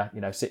that's where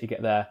City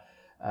get their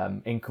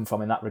income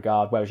from in that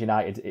regard. Whereas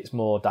United, it's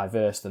more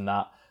diverse than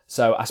that.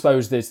 So I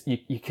suppose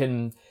you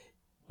can.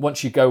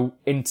 Once you go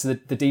into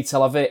the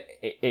detail of it,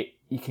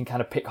 you can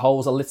kind of pick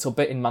holes a little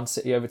bit in Man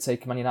City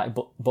overtaking Man United,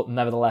 but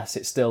nevertheless,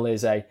 it still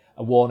is a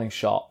warning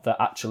shot that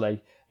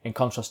actually, in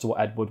contrast to what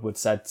Ed Woodward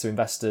said to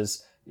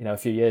investors, a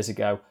few years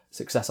ago,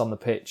 success on the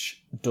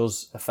pitch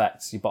does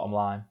affect your bottom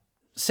line.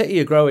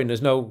 City are growing,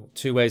 there's no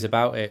two ways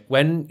about it.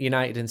 When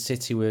United and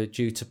City were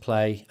due to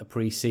play a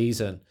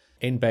pre-season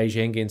in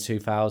Beijing in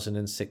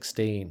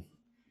 2016,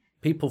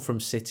 people from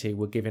City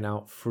were giving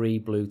out free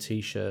blue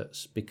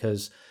T-shirts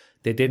because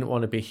they didn't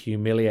want to be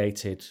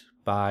humiliated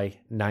by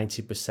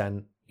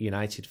 90%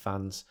 United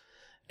fans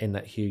in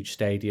that huge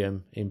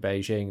stadium in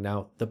Beijing.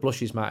 Now, the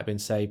blushes might have been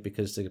saved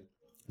because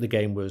the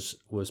game was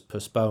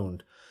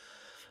postponed.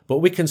 But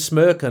we can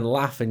smirk and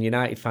laugh, and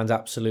United fans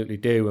absolutely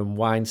do, and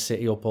wind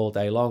City up all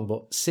day long.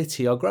 But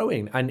City are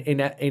growing, and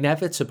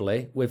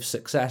inevitably, with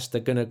success, they're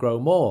going to grow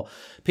more.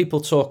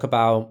 People talk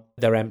about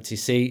their empty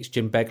seats.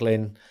 Jim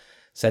Beglin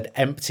said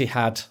empty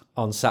had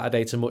on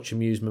Saturday, to much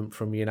amusement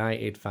from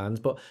United fans.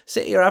 But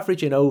City are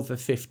averaging over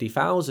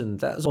 50,000.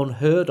 That's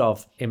unheard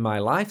of in my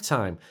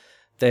lifetime.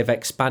 They've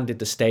expanded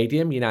the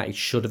stadium. United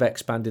should have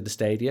expanded the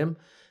stadium.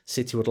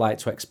 City would like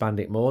to expand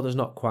it more. There's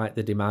not quite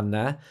the demand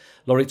there.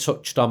 Laurie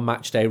touched on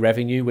matchday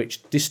revenue,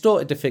 which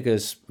distorted the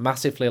figures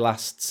massively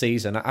last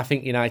season. I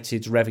think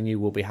United's revenue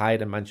will be higher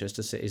than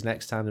Manchester City's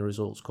next time the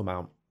results come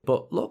out.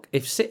 But look,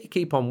 if City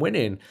keep on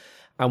winning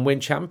and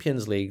win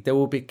Champions League, there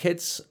will be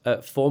kids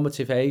at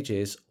formative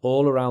ages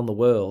all around the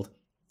world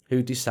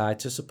who decide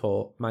to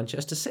support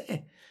Manchester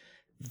City.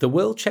 The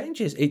world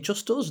changes. It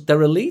just does. There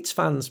are Leeds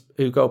fans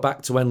who go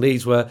back to when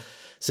Leeds were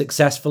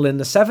successful in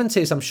the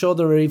 70s. I'm sure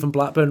there are even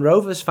Blackburn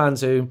Rovers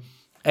fans who,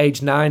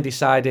 age 9,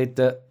 decided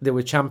that they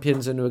were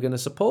champions and were going to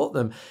support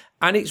them.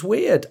 And it's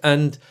weird.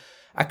 And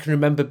I can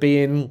remember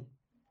being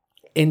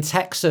in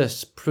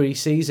Texas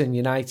pre-season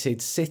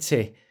United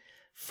City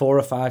 4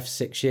 or 5,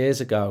 6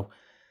 years ago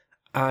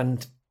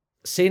and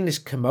seeing this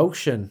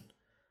commotion.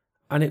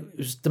 And it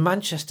was the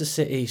Manchester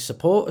City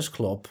Supporters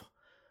Club.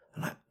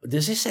 I'm like,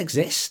 does this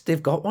exist?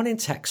 They've got one in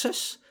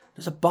Texas.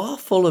 There's a bar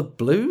full of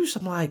blues.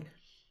 I'm like,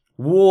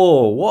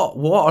 whoa, what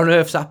on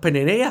earth's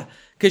happening here?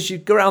 Because you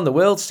go around the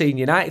world seeing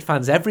United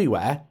fans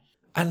everywhere,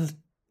 and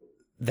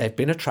they've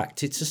been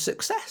attracted to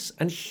success,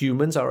 and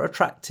humans are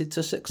attracted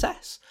to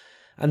success.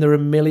 And there are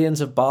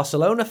millions of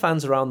Barcelona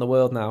fans around the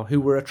world now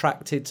who were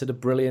attracted to the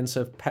brilliance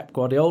of Pep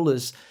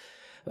Guardiola's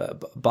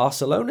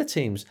Barcelona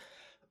teams.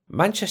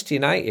 Manchester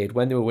United,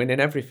 when they were winning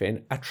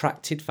everything,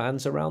 attracted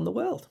fans around the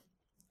world.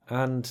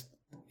 And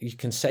you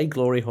can say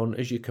glory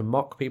hunters, you can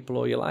mock people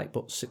all you like,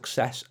 but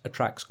success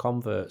attracts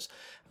converts.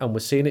 And we're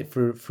seeing it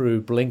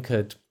through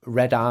blinkered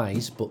red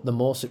eyes, but the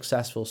more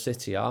successful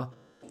City are,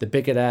 the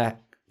bigger their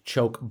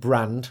choke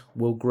brand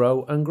will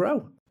grow and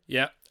grow.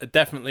 Yeah,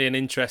 definitely an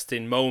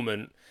interesting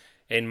moment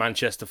in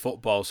Manchester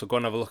football. So go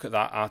and have a look at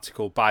that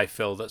article by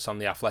Phil that's on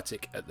The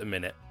Athletic at the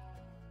minute.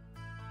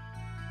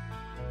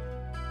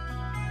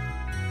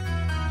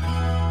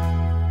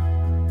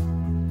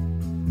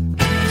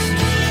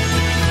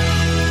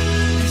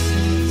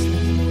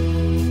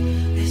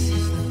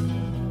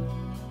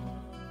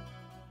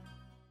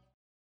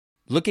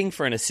 Looking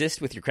for an assist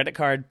with your credit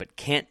card but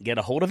can't get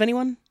a hold of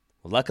anyone?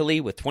 Well,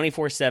 luckily, with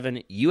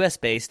 24/7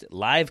 US-based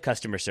live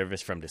customer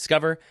service from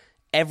Discover,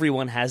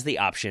 everyone has the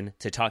option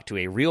to talk to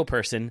a real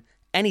person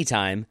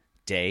anytime,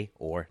 day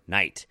or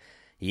night.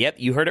 Yep,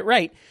 you heard it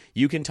right.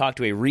 You can talk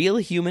to a real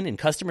human in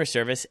customer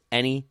service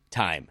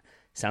anytime.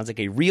 Sounds like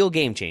a real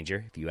game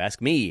changer, if you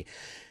ask me.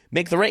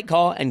 Make the right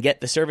call and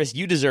get the service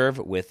you deserve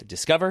with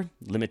Discover.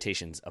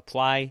 Limitations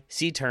apply.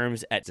 See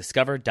terms at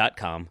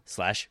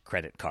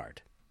discover.com/creditcard.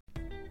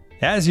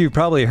 As you've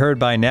probably heard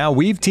by now,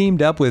 we've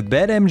teamed up with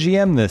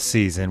BetMGM this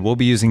season. We'll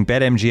be using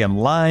BetMGM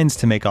lines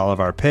to make all of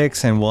our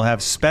picks, and we'll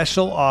have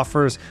special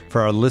offers for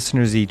our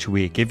listeners each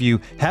week. If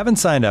you haven't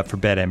signed up for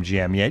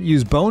BetMGM yet,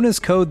 use bonus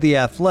code The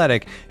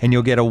Athletic, and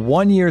you'll get a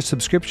 1-year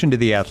subscription to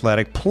The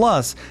Athletic,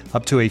 plus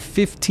up to a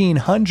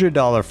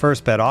 $1,500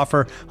 first bet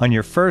offer on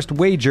your first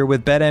wager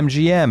with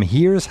BetMGM.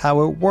 Here's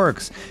how it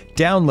works.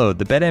 Download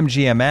the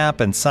BetMGM app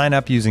and sign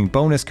up using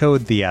bonus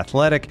code The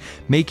Athletic.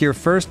 Make your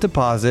first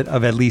deposit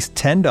of at least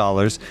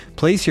 $10.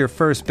 Place your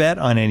first bet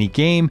on any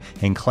game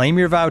and claim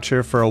your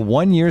voucher for a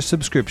 1-year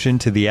subscription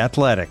to The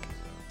Athletic.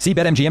 See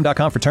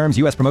BetMGM.com for terms.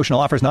 U.S. promotional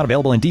offers not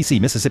available in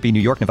D.C., Mississippi, New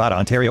York, Nevada,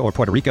 Ontario, or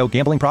Puerto Rico.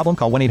 Gambling problem?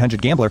 Call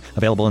 1-800-GAMBLER.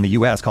 Available in the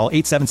U.S. Call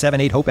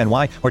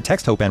 877-8-HOPE-NY or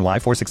text HOPE-NY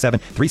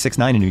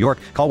 467-369 in New York.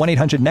 Call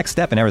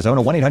 1-800-NEXT-STEP in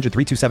Arizona.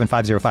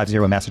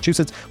 1-800-327-5050 in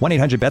Massachusetts.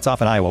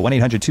 1-800-BETS-OFF in Iowa.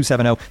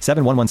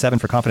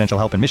 1-800-270-7117 for confidential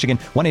help in Michigan.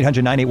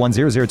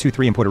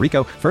 1-800-981-0023 in Puerto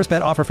Rico. First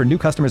bet offer for new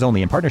customers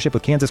only in partnership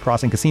with Kansas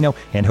Crossing Casino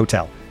and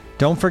Hotel.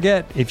 Don't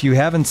forget, if you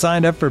haven't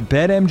signed up for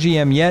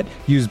BetMGM yet,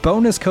 use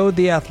bonus code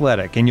The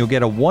Athletic, and you'll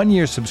get a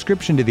 1-year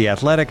subscription to The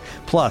Athletic,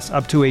 plus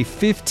up to a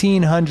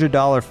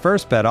 $1,500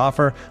 first bet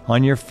offer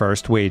on your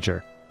first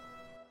wager.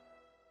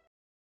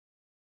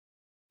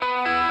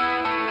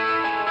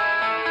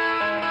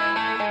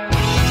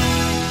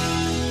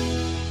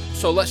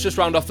 So let's just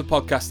round off the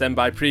podcast then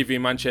by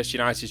previewing Manchester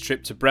United's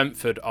trip to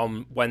Brentford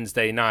on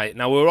Wednesday night.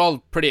 Now, we were all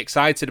pretty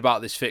excited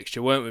about this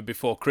fixture, weren't we,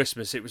 before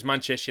Christmas? It was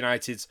Manchester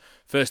United's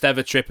first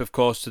ever trip, of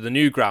course, to the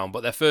new ground,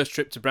 but their first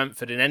trip to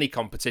Brentford in any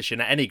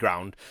competition at any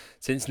ground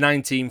since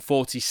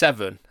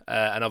 1947,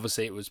 and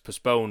obviously it was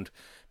postponed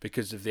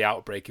because of the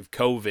outbreak of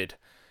COVID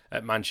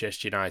at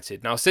Manchester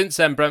United. Now, since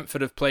then,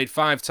 Brentford have played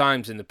 5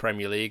 times in the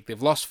Premier League.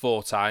 They've lost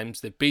 4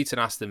 times. They've beaten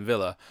Aston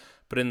Villa.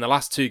 But in the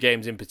last 2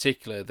 games in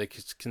particular, they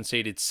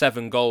conceded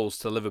 7 goals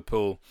to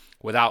Liverpool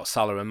without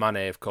Salah and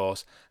Mane, of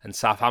course, and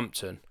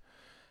Southampton,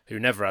 who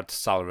never had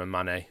Salah and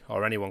Mane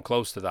or anyone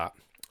close to that.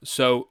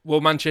 So will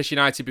Manchester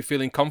United be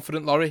feeling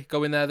confident, Laurie,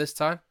 going there this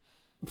time?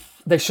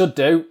 They should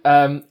do.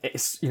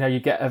 It's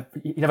you're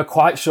never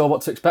quite sure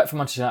what to expect from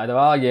Manchester United,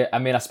 are you? I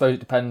mean, I suppose it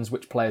depends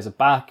which players are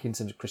back in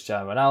terms of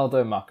Cristiano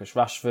Ronaldo, Marcus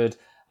Rashford,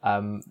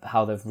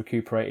 how they've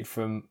recuperated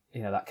from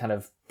that kind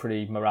of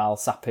pretty morale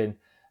sapping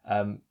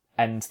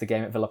end to the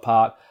game at Villa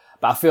Park.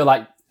 But I feel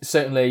like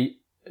certainly,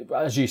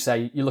 as you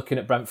say, you're looking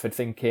at Brentford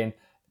thinking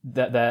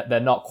that they're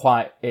not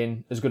quite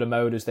in as good a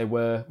mode as they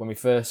were when we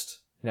first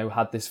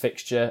had this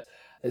fixture.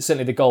 It's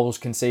certainly the goals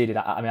conceded.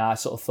 I mean, I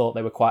sort of thought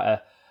they were quite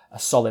a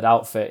solid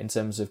outfit in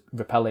terms of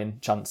repelling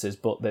chances,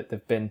 but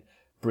they've been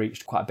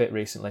breached quite a bit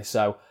recently.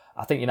 So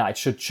I think United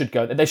should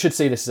go. They should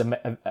see this as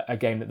a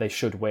game that they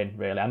should win,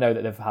 really. I know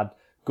that they've had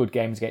good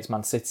games against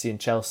Man City and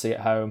Chelsea at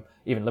home,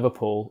 even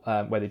Liverpool,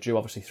 where they drew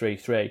obviously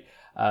 3-3.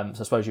 So I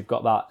suppose you've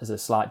got that as a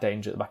slight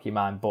danger at the back of your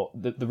mind. But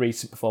the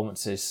recent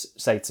performances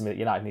say to me that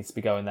United needs to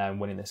be going there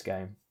and winning this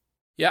game.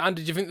 Yeah, and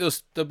did you think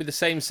there'll be the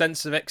same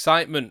sense of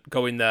excitement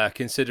going there,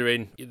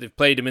 considering they've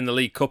played them in the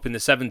League Cup in the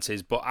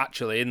 70s, but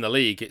actually in the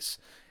league it's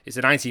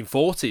the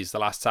 1940s the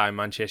last time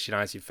Manchester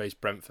United faced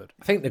Brentford?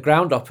 I think the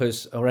ground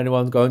hoppers or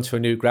anyone going to a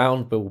new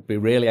ground will be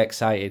really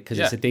excited because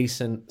it's a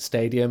decent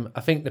stadium.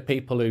 I think the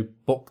people who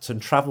booked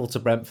and travelled to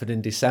Brentford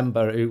in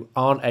December who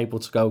aren't able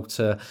to go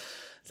to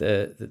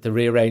the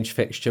rearranged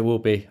fixture will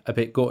be a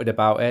bit gutted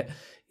about it.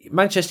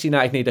 Manchester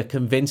United need a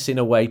convincing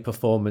away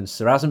performance.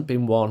 There hasn't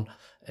been one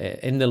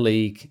in the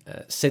league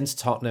since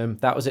Tottenham.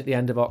 That was at the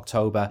end of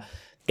October.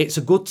 It's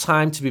a good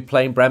time to be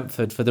playing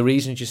Brentford for the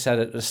reasons you said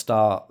at the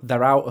start.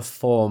 They're out of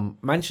form.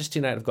 Manchester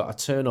United have got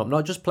to turn up,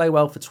 not just play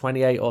well for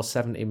 28 or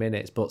 70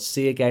 minutes, but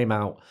see a game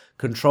out,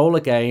 control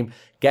a game,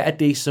 get a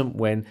decent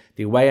win.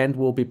 The away end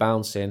will be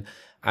bouncing,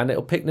 and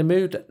it'll pick the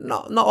mood.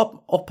 Not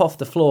up off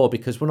the floor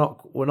because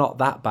we're not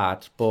that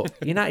bad, but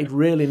United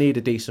really need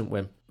a decent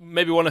win.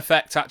 Maybe one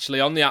effect actually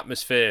on the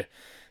atmosphere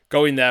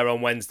going there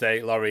on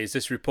Wednesday, Laurie, is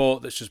this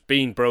report that's just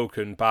been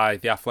broken by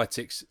The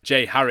Athletic's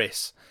Jay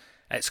Harris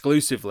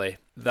exclusively,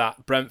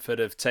 that Brentford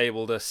have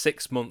tabled a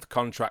 6-month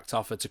contract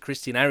offer to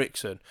Christian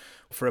Eriksen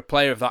for a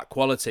player of that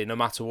quality, no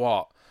matter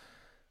what,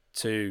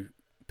 to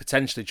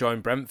potentially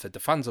join Brentford. The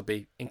fans will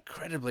be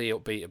incredibly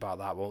upbeat about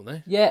that, won't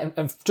they? Yeah,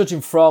 and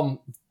judging from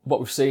what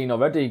we've seen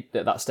already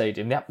at that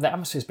stadium, the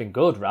atmosphere's been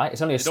good, right?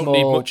 It's only They don't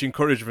need much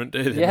encouragement,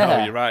 do they? Yeah.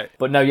 No, you're right.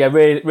 But no, yeah,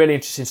 really, really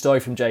interesting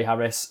story from Jay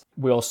Harris.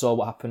 We all saw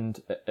what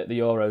happened at the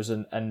Euros,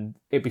 and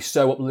it'd be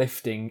so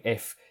uplifting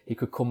if he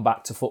could come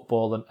back to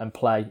football and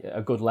play at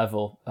a good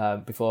level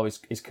before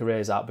his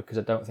career's out, because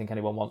I don't think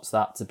anyone wants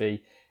that to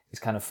be his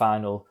kind of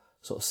final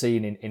sort of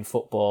scene in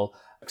football.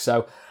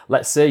 So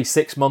let's see,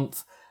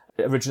 6-month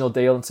original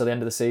deal until the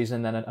end of the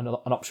season, and then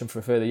an option for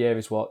a further year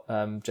is what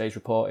Jay's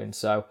reporting.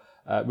 So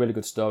really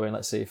good story, and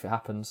let's see if it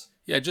happens.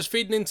 Yeah, just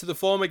feeding into the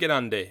form again,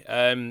 Andy.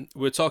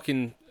 We were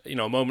talking, a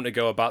moment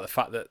ago about the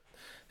fact that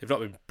they've not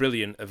been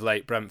brilliant of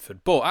late, Brentford.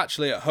 But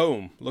actually at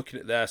home, looking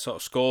at their sort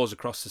of scores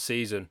across the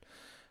season,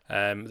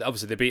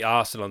 obviously they beat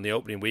Arsenal on the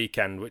opening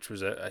weekend, which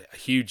was a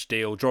huge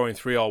deal, drawing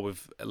 3-3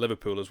 with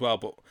Liverpool as well.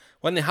 But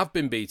when they have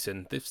been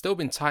beaten, they've still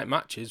been tight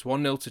matches.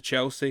 1-0 to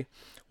Chelsea,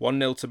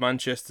 1-0 to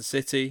Manchester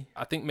City.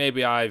 I think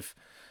maybe I've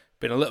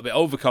been a little bit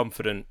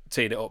overconfident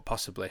teeing it up,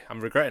 possibly.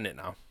 I'm regretting it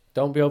now.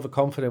 Don't be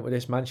overconfident with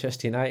this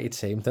Manchester United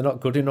team. They're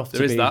not good enough to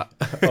be that.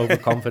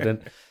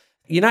 overconfident.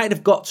 United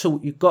you've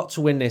got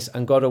to win this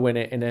and got to win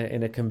it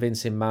in a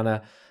convincing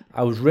manner.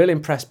 I was really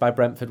impressed by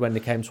Brentford when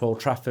they came to Old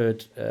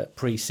Trafford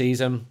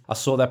pre-season. I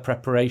saw their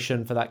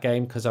preparation for that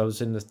game because I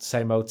was in the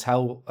same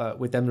hotel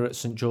with them. They're at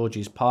St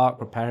George's Park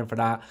preparing for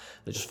that.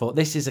 I just thought,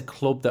 this is a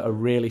club that are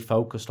really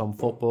focused on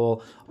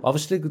football.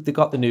 Obviously, they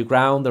got the new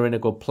ground. They're in a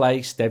good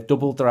place. They've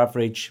doubled their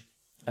average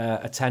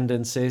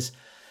attendances.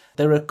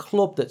 They're a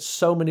club that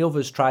so many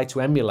others try to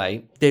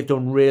emulate. They've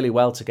done really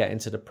well to get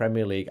into the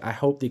Premier League. I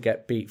hope they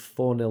get beat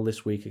 4-0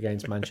 this week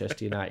against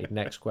Manchester United.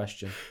 Next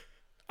question.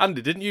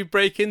 Andy, didn't you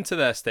break into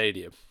their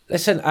stadium?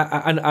 Listen,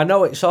 I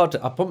know it's odd.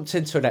 I bumped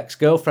into an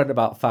ex-girlfriend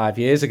about 5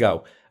 years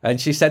ago, and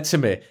she said to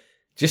me,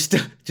 do you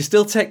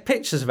still take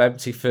pictures of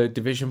empty third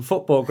division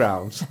football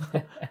grounds?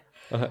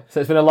 So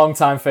it's been a long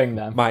time thing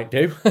then. Might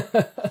do.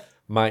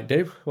 Might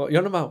do. What are you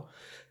on about?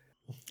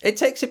 It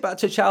takes it back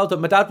to childhood.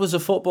 My dad was a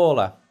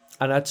footballer.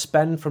 And I'd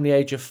spend from the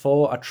age of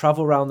 4, I'd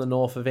travel around the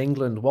north of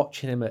England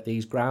watching him at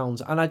these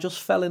grounds. And I just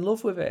fell in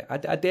love with it.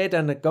 I did,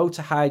 and I'd go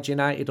to Hyde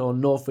United or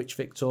Northwich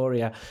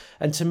Victoria.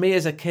 And to me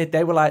as a kid,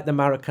 they were like the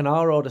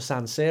Maracanã or the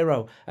San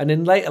Siro. And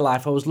in later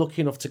life, I was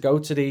lucky enough to go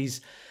to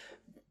these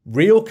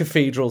real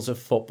cathedrals of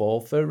football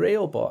for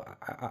real. But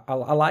I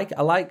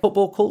like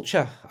football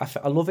culture.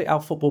 I love it how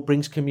football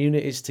brings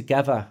communities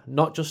together,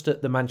 not just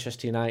at the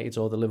Manchester Uniteds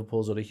or the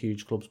Liverpools or the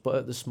huge clubs, but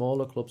at the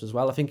smaller clubs as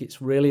well. I think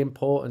it's really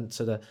important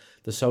to the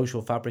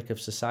social fabric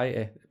of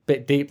society.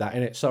 Bit deep that,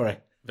 innit? Sorry.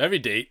 Very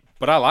deep,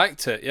 but I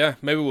liked it, yeah.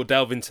 Maybe we'll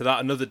delve into that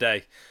another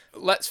day.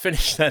 Let's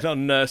finish then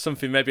on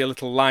something maybe a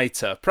little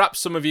lighter. Perhaps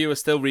some of you are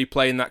still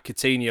replaying that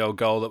Coutinho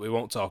goal that we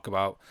won't talk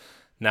about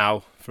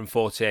now from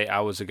 48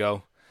 hours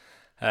ago.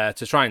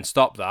 To try and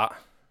stop that,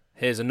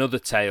 here's another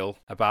tale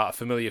about a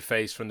familiar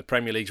face from the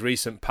Premier League's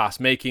recent past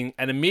making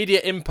an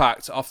immediate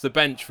impact off the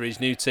bench for his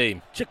new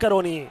team.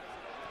 Ceccaroni,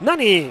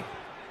 Nani.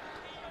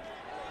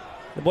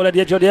 The ball at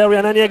the edge of the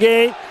area, Nani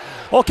again.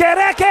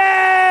 Okereke!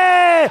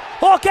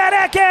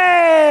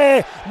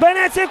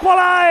 Venezia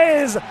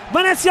equalize!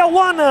 Venezia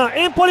 1,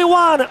 Empoli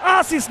 1,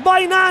 assist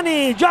by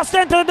Nani, just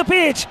entered the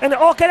pitch, and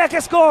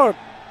Okereke scored.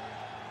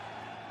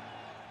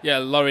 Yeah,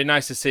 Laurie,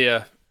 nice to see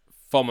a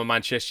former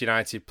Manchester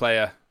United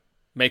player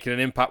making an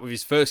impact with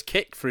his first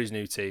kick for his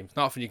new team.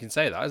 Not often you can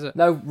say that, is it?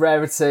 No,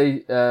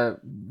 rarity,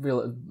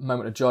 real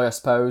moment of joy, I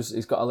suppose.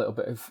 He's got a little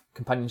bit of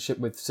companionship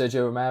with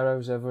Sergio Romero,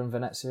 who's over in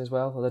Venezia as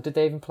well. Although, did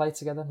they even play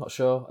together? Not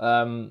sure.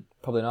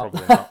 Probably not.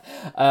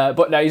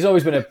 But no, he's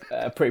always been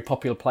a pretty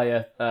popular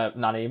player,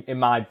 Nani, in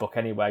my book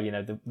anyway. You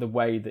know, the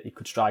way that he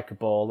could strike a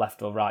ball,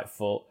 left or right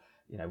foot.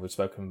 You know, we've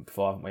spoken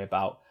before, haven't we,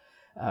 about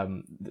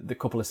the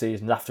couple of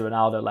seasons after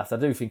Ronaldo left. I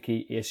do think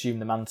he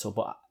assumed the mantle,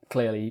 but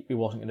clearly he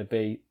wasn't going to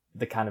be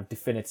the kind of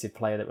definitive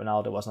player that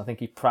Ronaldo was. And I think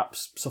he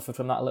perhaps suffered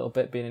from that a little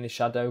bit, being in his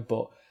shadow,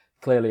 but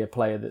clearly a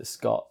player that's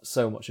got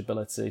so much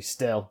ability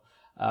still,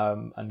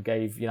 and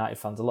gave United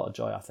fans a lot of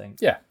joy, I think.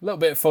 Yeah, a little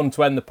bit of fun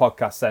to end the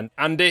podcast then.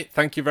 Andy,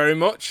 thank you very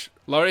much.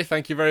 Laurie,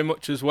 thank you very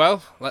much as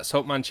well. Let's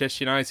hope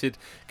Manchester United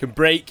can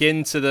break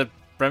into the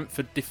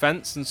Brentford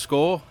defence and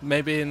score,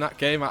 maybe in that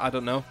game, I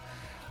don't know.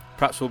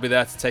 Perhaps we'll be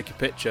there to take a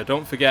picture.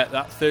 Don't forget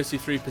that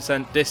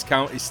 33%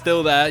 discount is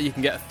still there. You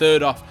can get a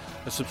third off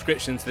a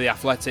subscription to The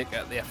Athletic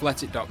at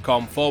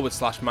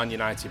theathletic.com/Man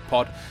United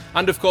pod.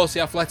 And of course, The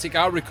Athletic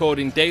are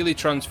recording daily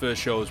transfer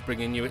shows,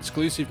 bringing you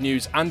exclusive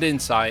news and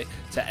insight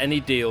to any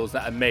deals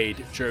that are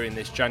made during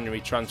this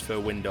January transfer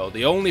window.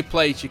 The only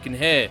place you can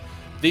hear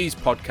these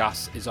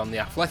podcasts is on The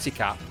Athletic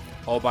app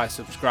or by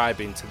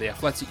subscribing to The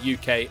Athletic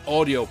UK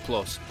Audio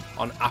Plus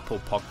on Apple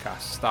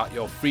Podcasts. Start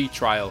your free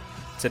trial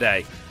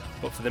today.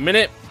 But for the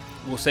minute,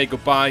 we'll say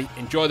goodbye,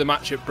 enjoy the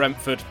match at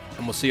Brentford,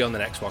 and we'll see you on the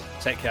next one.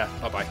 Take care.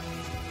 Bye-bye.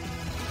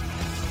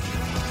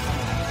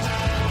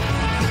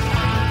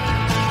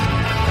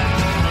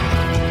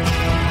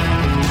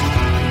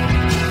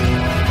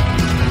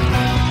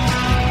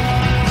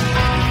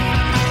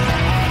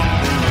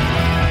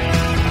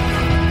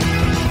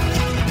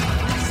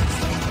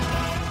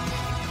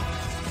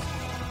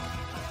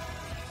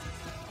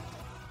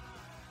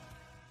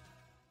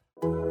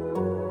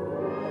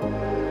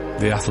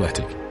 The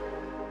Athletic.